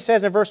 And then he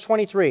says in verse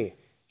 23,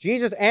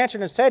 Jesus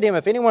answered and said to him,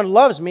 if anyone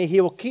loves me,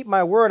 he will keep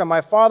my word, and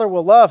my Father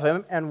will love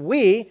him, and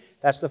we,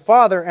 that's the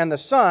Father and the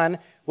Son,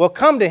 will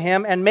come to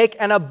him and make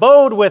an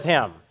abode with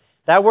him.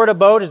 That word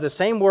abode is the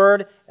same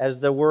word as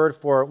the word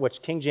for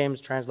which King James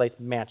translates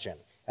mansion,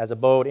 as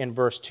abode in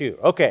verse 2.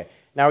 Okay,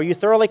 now are you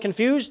thoroughly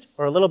confused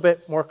or a little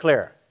bit more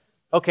clear?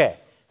 Okay,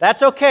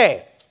 that's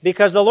okay,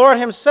 because the Lord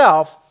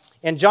himself,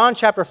 in John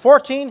chapter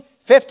 14,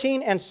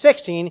 15, and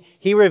 16,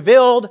 he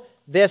revealed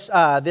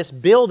this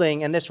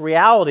building and this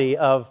reality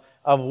of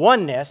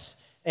oneness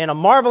in a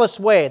marvelous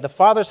way. The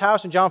Father's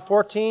house in John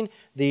 14,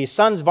 the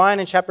Son's vine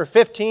in chapter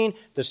 15,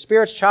 the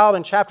Spirit's child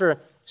in chapter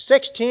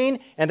 16,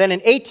 and then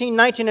in 18,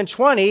 19, and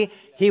 20,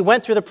 he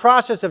went through the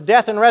process of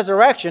death and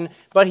resurrection,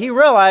 but he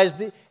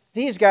realized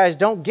these guys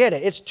don't get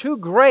it. It's too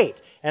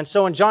great. And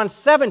so in John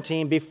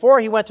 17, before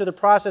he went through the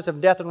process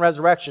of death and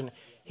resurrection,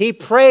 he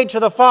prayed to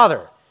the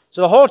Father.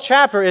 So the whole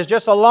chapter is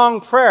just a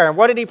long prayer. And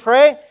what did he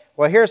pray?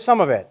 Well, here's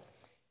some of it.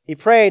 He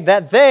prayed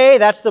that they,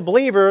 that's the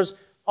believers,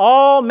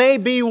 all may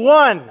be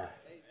one. Amen.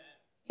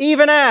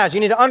 Even as, you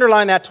need to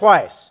underline that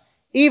twice.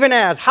 Even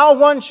as. How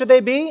one should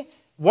they be?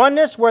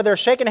 Oneness where they're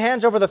shaking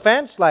hands over the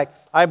fence, like,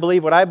 I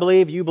believe what I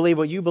believe, you believe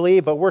what you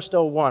believe, but we're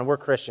still one, we're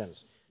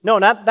Christians. No,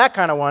 not that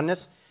kind of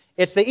oneness.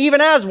 It's the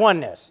even as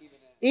oneness.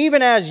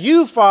 Even as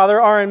you, Father,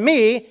 are in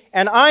me,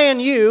 and I in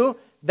you,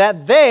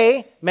 that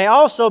they may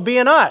also be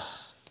in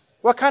us.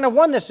 What kind of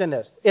oneness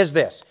is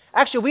this?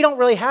 Actually, we don't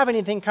really have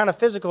anything kind of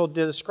physical to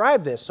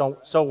describe this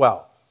so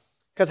well.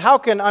 Because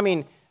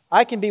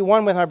I can be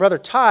one with my brother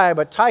Ty,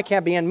 but Ty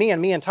can't be in me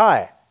and me and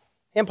Ty.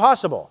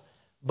 Impossible.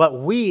 But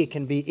we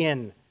can be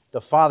in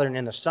the Father and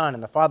in the Son,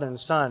 and the Father and the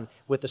Son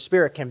with the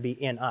Spirit can be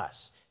in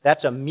us.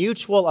 That's a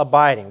mutual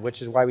abiding,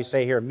 which is why we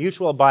say here,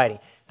 mutual abiding.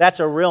 That's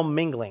a real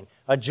mingling,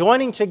 a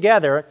joining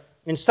together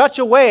in such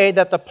a way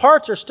that the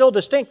parts are still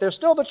distinct. They're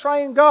still the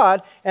triune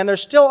God, and they're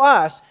still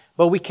us,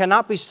 but we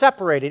cannot be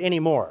separated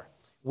anymore.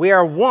 We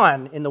are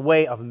one in the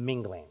way of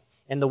mingling.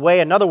 In the way,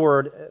 another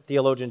word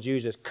theologians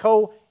use is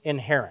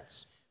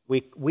co-inherence.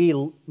 We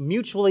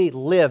mutually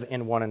live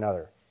in one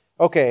another.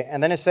 Okay,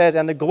 and then it says,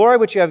 and the glory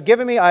which you have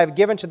given me, I have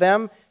given to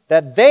them,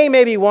 that they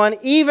may be one,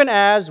 even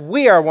as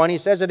we are one. He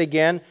says it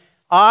again.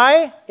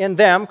 I in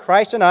them,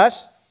 Christ in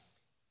us,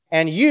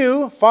 and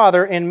you,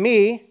 Father, in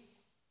me,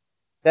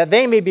 that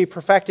they may be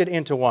perfected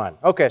into one.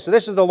 Okay, so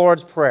this is the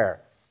Lord's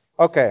Prayer.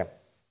 Okay,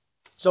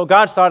 so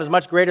God's thought is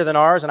much greater than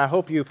ours, and I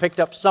hope you picked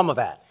up some of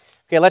that.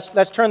 Okay,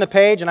 let's turn the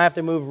page, and I have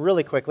to move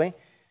really quickly.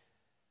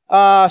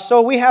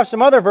 So we have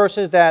some other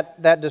verses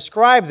that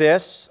describe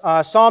this.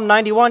 Psalm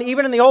 91,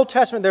 even in the Old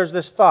Testament, there's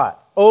this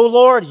thought. O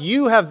Lord,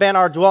 you have been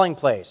our dwelling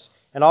place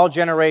in all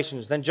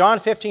generations. Then John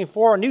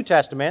 15:4, New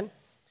Testament,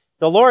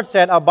 the Lord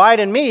said, abide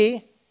in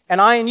me, and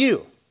I in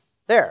you.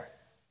 There.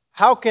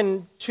 How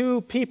can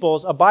two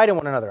peoples abide in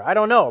one another? I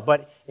don't know,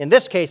 but in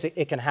this case,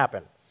 it can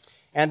happen.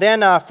 And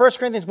then 1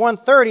 Corinthians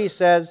 1:30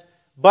 says,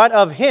 but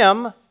of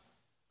him,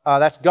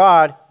 that's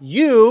God,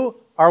 you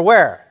are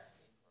where?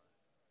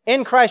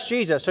 In Christ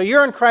Jesus. So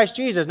you're in Christ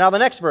Jesus. Now the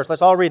next verse,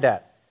 let's all read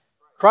that.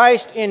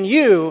 Christ in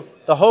you,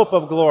 the hope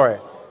of glory.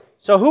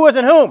 So who is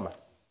in whom?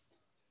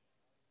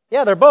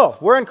 Yeah, they're both.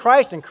 We're in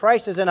Christ and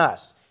Christ is in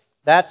us.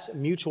 That's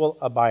mutual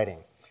abiding.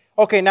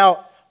 Okay,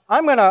 now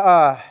I'm going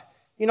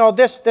to,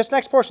 this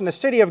next portion, the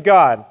city of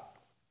God,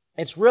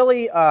 it's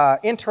really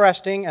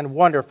interesting and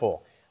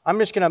wonderful. I'm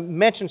just going to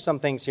mention some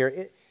things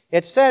here.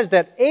 It says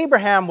that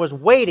Abraham was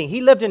waiting. He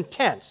lived in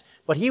tents,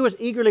 but he was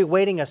eagerly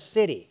waiting a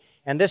city.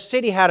 And this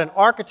city had an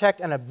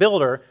architect and a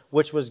builder,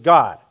 which was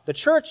God. The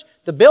church,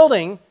 the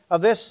building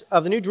of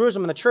the New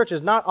Jerusalem and the church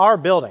is not our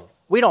building.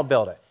 We don't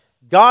build it.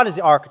 God is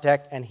the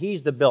architect and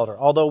he's the builder,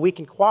 although we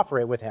can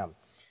cooperate with him.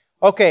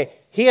 Okay,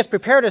 he has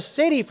prepared a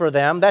city for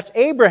them. That's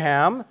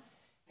Abraham.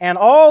 And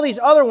all these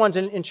other ones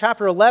in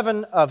chapter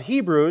 11 of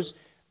Hebrews,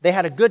 they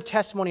had a good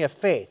testimony of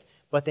faith,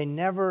 but they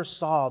never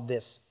saw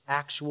this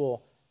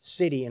actual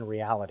city in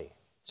reality.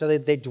 So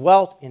they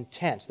dwelt in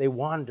tents. They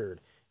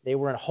wandered. They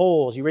were in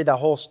holes. You read that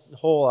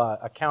whole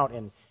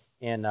account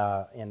in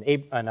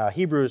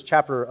Hebrews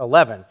chapter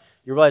 11.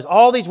 You realize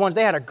all these ones,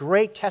 they had a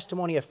great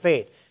testimony of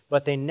faith,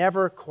 but they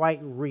never quite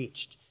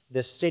reached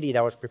this city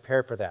that was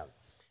prepared for them.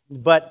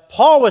 But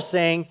Paul was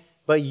saying,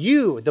 but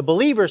you, the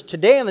believers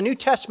today in the New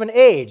Testament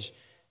age,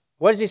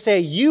 what does he say?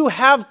 You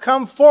have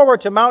come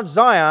forward to Mount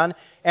Zion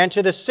and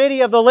to the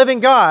city of the living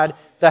God,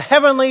 the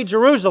heavenly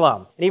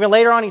Jerusalem. And even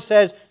later on he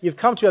says, you've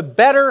come to a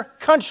better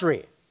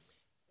country.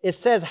 It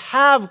says,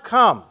 have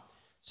come.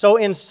 So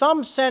in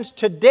some sense,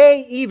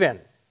 today even,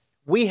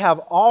 we have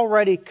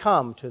already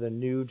come to the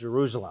New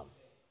Jerusalem.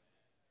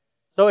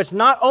 So it's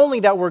not only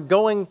that we're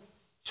going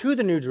to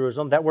the New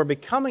Jerusalem, that we're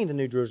becoming the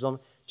New Jerusalem.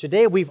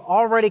 Today we've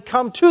already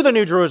come to the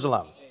New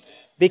Jerusalem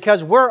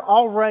because we're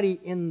already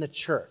in the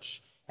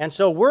church. And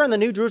so we're in the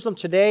New Jerusalem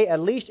today,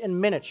 at least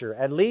in miniature,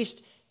 at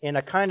least in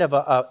a kind of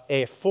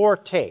a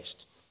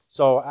foretaste.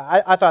 So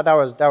I thought that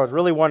was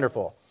really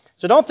wonderful.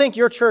 So don't think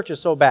your church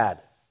is so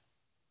bad,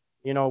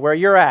 where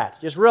you're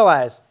at. Just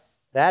realize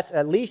that's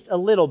at least a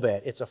little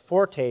bit. It's a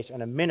foretaste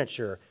and a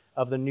miniature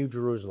of the New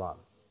Jerusalem.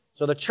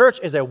 So the church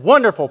is a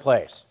wonderful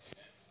place.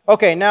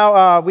 Okay,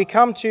 now we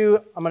come to,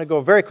 I'm going to go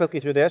very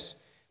quickly through this.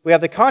 We have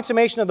the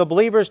consummation of the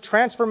believer's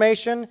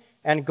transformation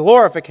and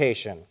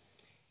glorification.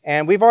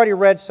 And we've already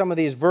read some of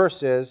these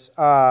verses.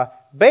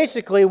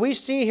 Basically, we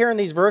see here in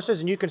these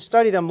verses, and you can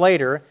study them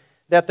later,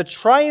 that the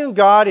triune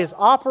God is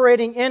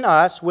operating in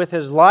us with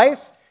his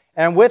life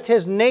and with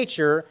his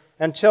nature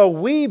until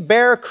we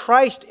bear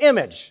Christ's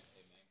image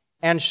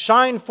and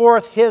shine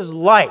forth his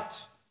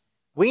light.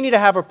 We need to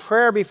have a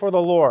prayer before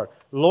the Lord.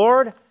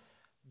 Lord,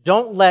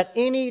 don't let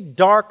any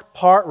dark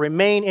part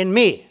remain in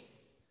me.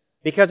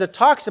 Because it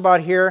talks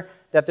about here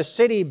that the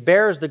city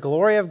bears the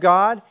glory of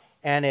God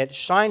and it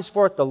shines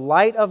forth the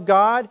light of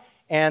God.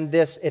 And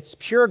it's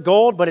pure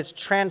gold, but it's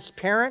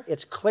transparent.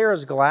 It's clear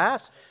as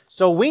glass.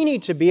 So we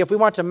need to be, if we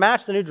want to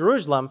match the New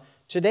Jerusalem,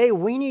 today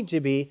we need to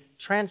be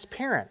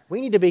transparent. We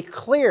need to be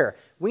clear.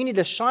 We need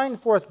to shine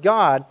forth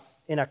God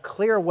in a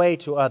clear way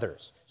to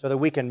others so that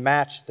we can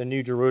match the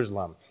New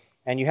Jerusalem.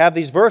 And you have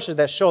these verses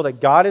that show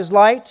that God is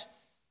light,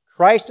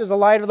 Christ is the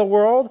light of the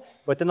world,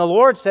 but then the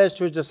Lord says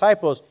to his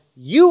disciples,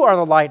 you are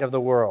the light of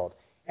the world.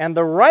 And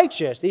the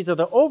righteous, these are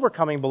the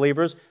overcoming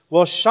believers,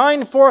 will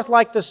shine forth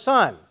like the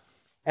sun.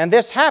 And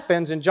this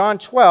happens in John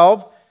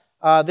 12.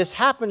 This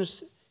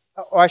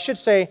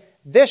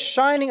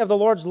shining of the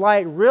Lord's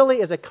light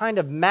really is a kind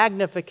of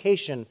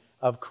magnification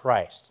of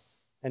Christ.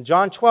 And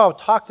John 12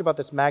 talks about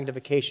this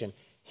magnification.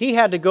 He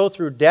had to go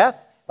through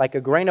death like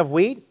a grain of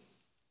wheat,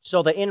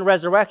 so that in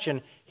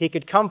resurrection he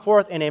could come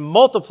forth in a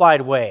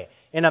multiplied way,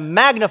 in a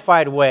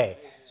magnified way.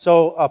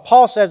 So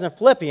Paul says in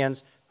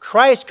Philippians,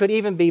 Christ could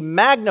even be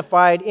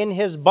magnified in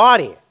his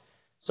body.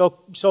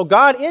 So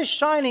God is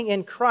shining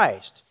in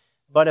Christ,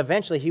 but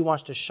eventually he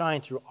wants to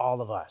shine through all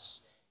of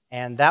us.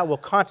 And that will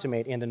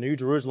consummate in the New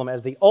Jerusalem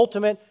as the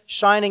ultimate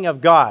shining of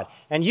God.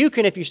 And you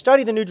can, if you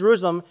study the New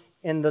Jerusalem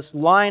in this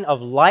line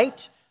of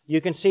light,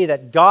 you can see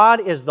that God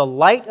is the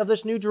light of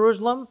this New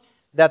Jerusalem,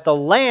 that the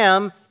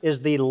Lamb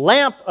is the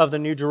lamp of the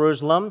New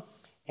Jerusalem,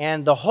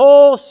 and the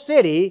whole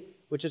city,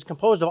 which is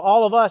composed of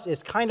all of us,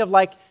 is kind of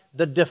like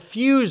the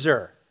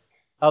diffuser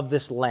of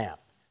this lamp.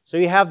 So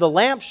you have the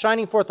lamp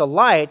shining forth the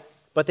light,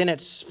 but then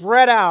it's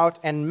spread out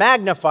and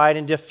magnified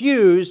and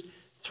diffused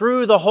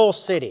through the whole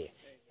city.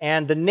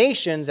 And the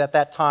nations at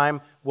that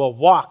time will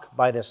walk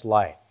by this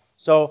light.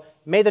 So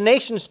may the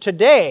nations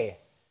today,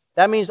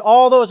 that means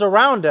all those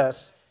around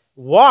us,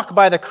 walk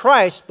by the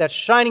Christ that's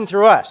shining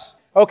through us.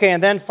 Okay,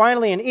 and then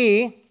finally in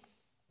E,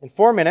 in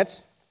 4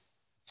 minutes,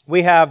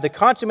 we have the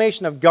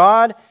consummation of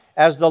God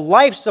as the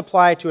life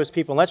supply to his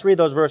people. And let's read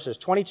those verses,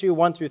 22,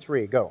 1 through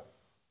 3. Go.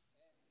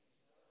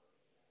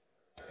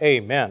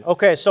 Amen.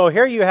 Okay, so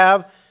here you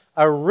have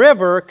a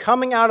river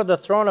coming out of the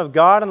throne of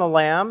God and the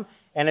Lamb,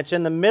 and it's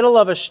in the middle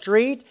of a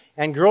street,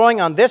 and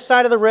growing on this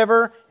side of the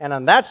river and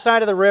on that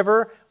side of the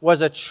river was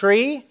a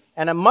tree,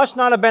 and it must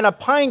not have been a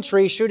pine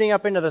tree shooting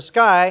up into the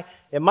sky.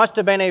 It must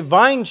have been a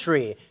vine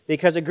tree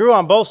because it grew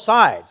on both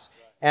sides.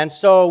 And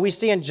so we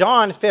see in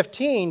John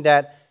 15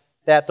 that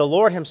the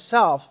Lord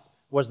himself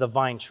was the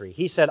vine tree.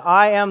 He said,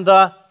 I am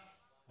the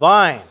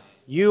vine.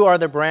 You are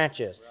the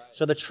branches.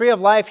 So the tree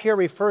of life here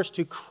refers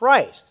to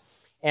Christ.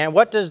 And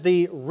what does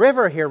the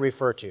river here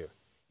refer to?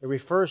 It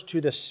refers to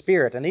the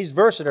Spirit. And these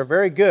verses are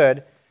very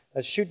good.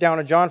 Let's shoot down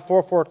to John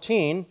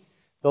 4:14.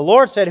 The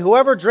Lord said,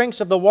 whoever drinks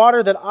of the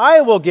water that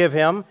I will give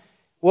him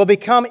will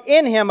become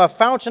in him a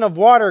fountain of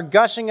water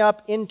gushing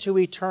up into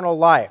eternal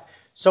life.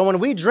 So when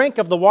we drink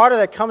of the water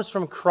that comes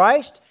from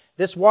Christ,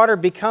 this water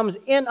becomes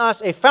in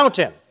us a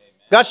fountain,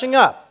 gushing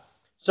up.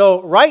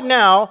 So right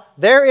now,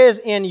 there is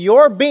in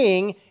your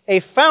being a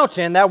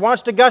fountain that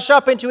wants to gush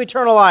up into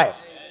eternal life.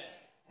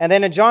 And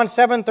then in John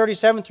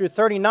 7:37 through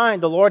 39,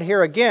 the Lord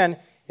here again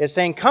is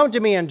saying, come to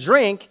me and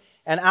drink.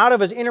 And out of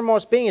his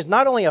innermost being is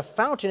not only a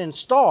fountain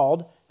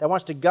installed that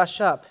wants to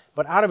gush up,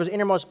 but out of his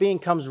innermost being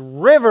comes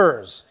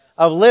rivers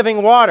of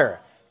living water.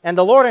 And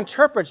the Lord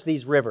interprets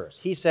these rivers.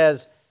 He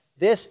says,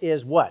 this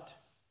is what?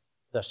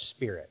 The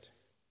Spirit.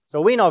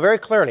 So we know very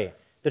clearly,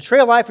 the tree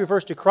of life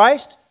refers to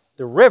Christ,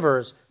 the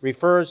rivers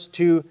refers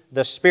to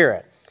the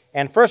Spirit.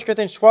 And 1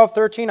 Corinthians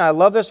 12:13, I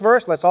love this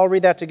verse. Let's all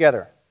read that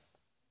together.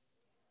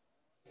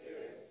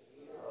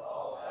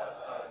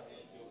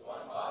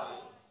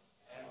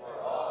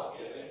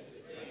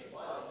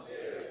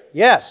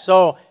 Yes,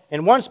 so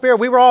in one Spirit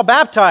we were all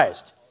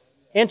baptized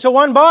into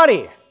one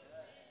body.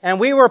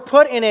 And we were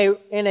put in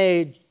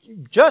a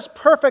just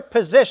perfect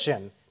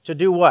position to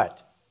do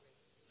what?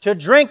 To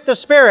drink the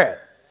Spirit.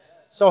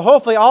 So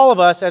hopefully all of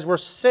us, as we're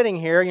sitting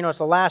here, it's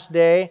the last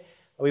day,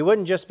 we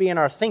wouldn't just be in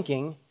our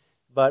thinking,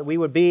 but we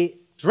would be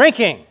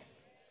drinking.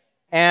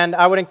 And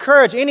I would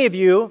encourage any of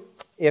you,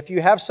 if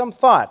you have some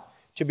thought,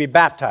 to be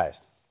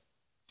baptized.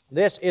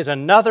 This is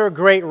another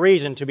great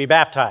reason to be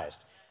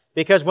baptized.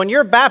 Because when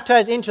you're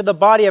baptized into the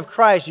body of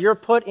Christ, you're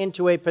put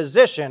into a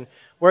position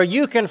where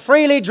you can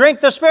freely drink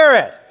the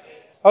Spirit.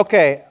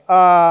 Okay,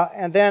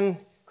 and then,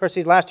 of course,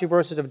 these last two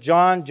verses of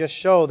John just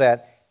show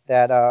that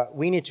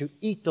we need to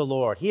eat the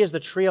Lord. He is the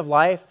tree of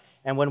life,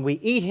 and when we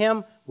eat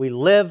Him, we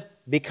live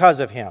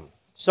because of Him.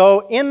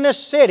 So in this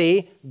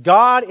city,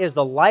 God is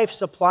the life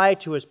supply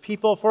to His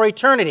people for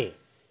eternity.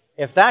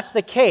 If that's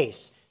the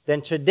case,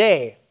 then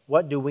today,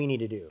 what do we need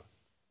to do?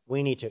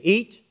 We need to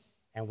eat,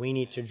 and we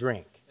need to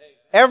drink.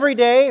 Every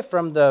day,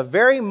 from the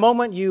very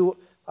moment you,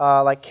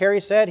 like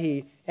Carrie said,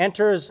 he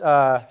enters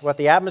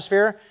the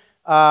atmosphere,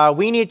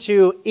 we need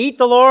to eat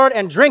the Lord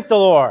and drink the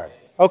Lord.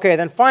 Okay,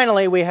 then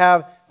finally we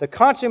have the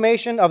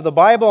consummation of the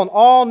Bible and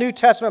all New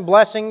Testament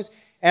blessings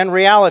and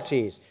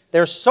realities.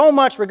 There's so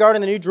much regarding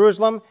the New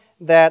Jerusalem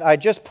that I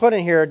just put in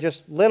here,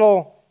 just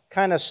little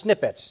kind of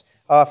snippets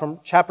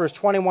from chapters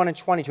 21 and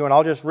 22, and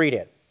I'll just read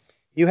it.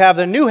 You have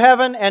the new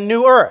heaven and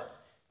new earth.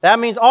 That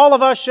means all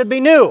of us should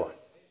be new.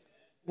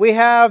 We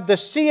have the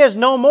sea is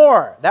no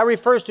more. That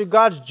refers to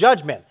God's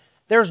judgment.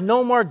 There's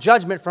no more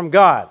judgment from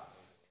God.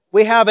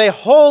 We have a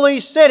holy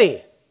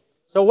city.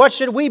 So what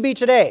should we be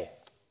today?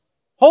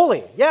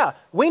 Holy. Yeah,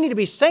 we need to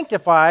be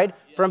sanctified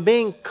from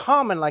being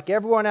common like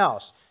everyone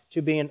else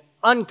to being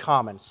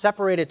uncommon,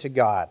 separated to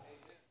God.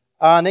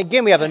 And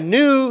again, we have the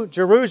new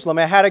Jerusalem.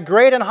 It had a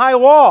great and high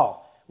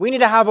wall. We need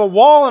to have a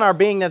wall in our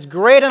being that's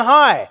great and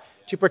high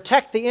to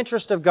protect the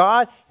interest of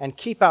God and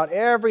keep out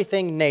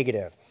everything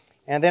negative.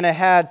 And then it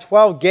had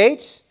 12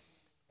 gates.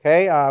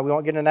 Okay, we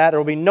won't get into that. There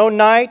will be no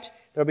night.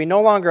 There will be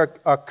no longer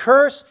a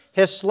curse.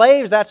 His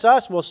slaves, that's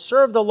us, will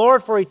serve the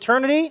Lord for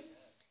eternity.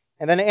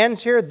 And then it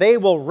ends here, they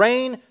will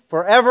reign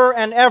forever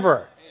and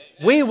ever.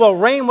 We will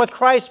reign with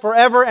Christ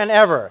forever and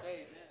ever.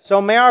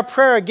 So may our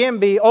prayer again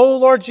be, O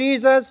Lord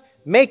Jesus,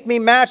 make me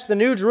match the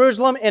New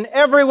Jerusalem in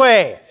every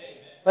way.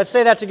 Let's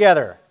say that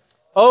together.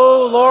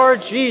 O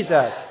Lord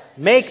Jesus,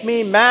 make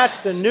me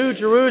match the New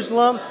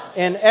Jerusalem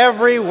in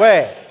every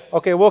way.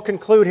 Okay, we'll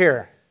conclude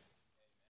here.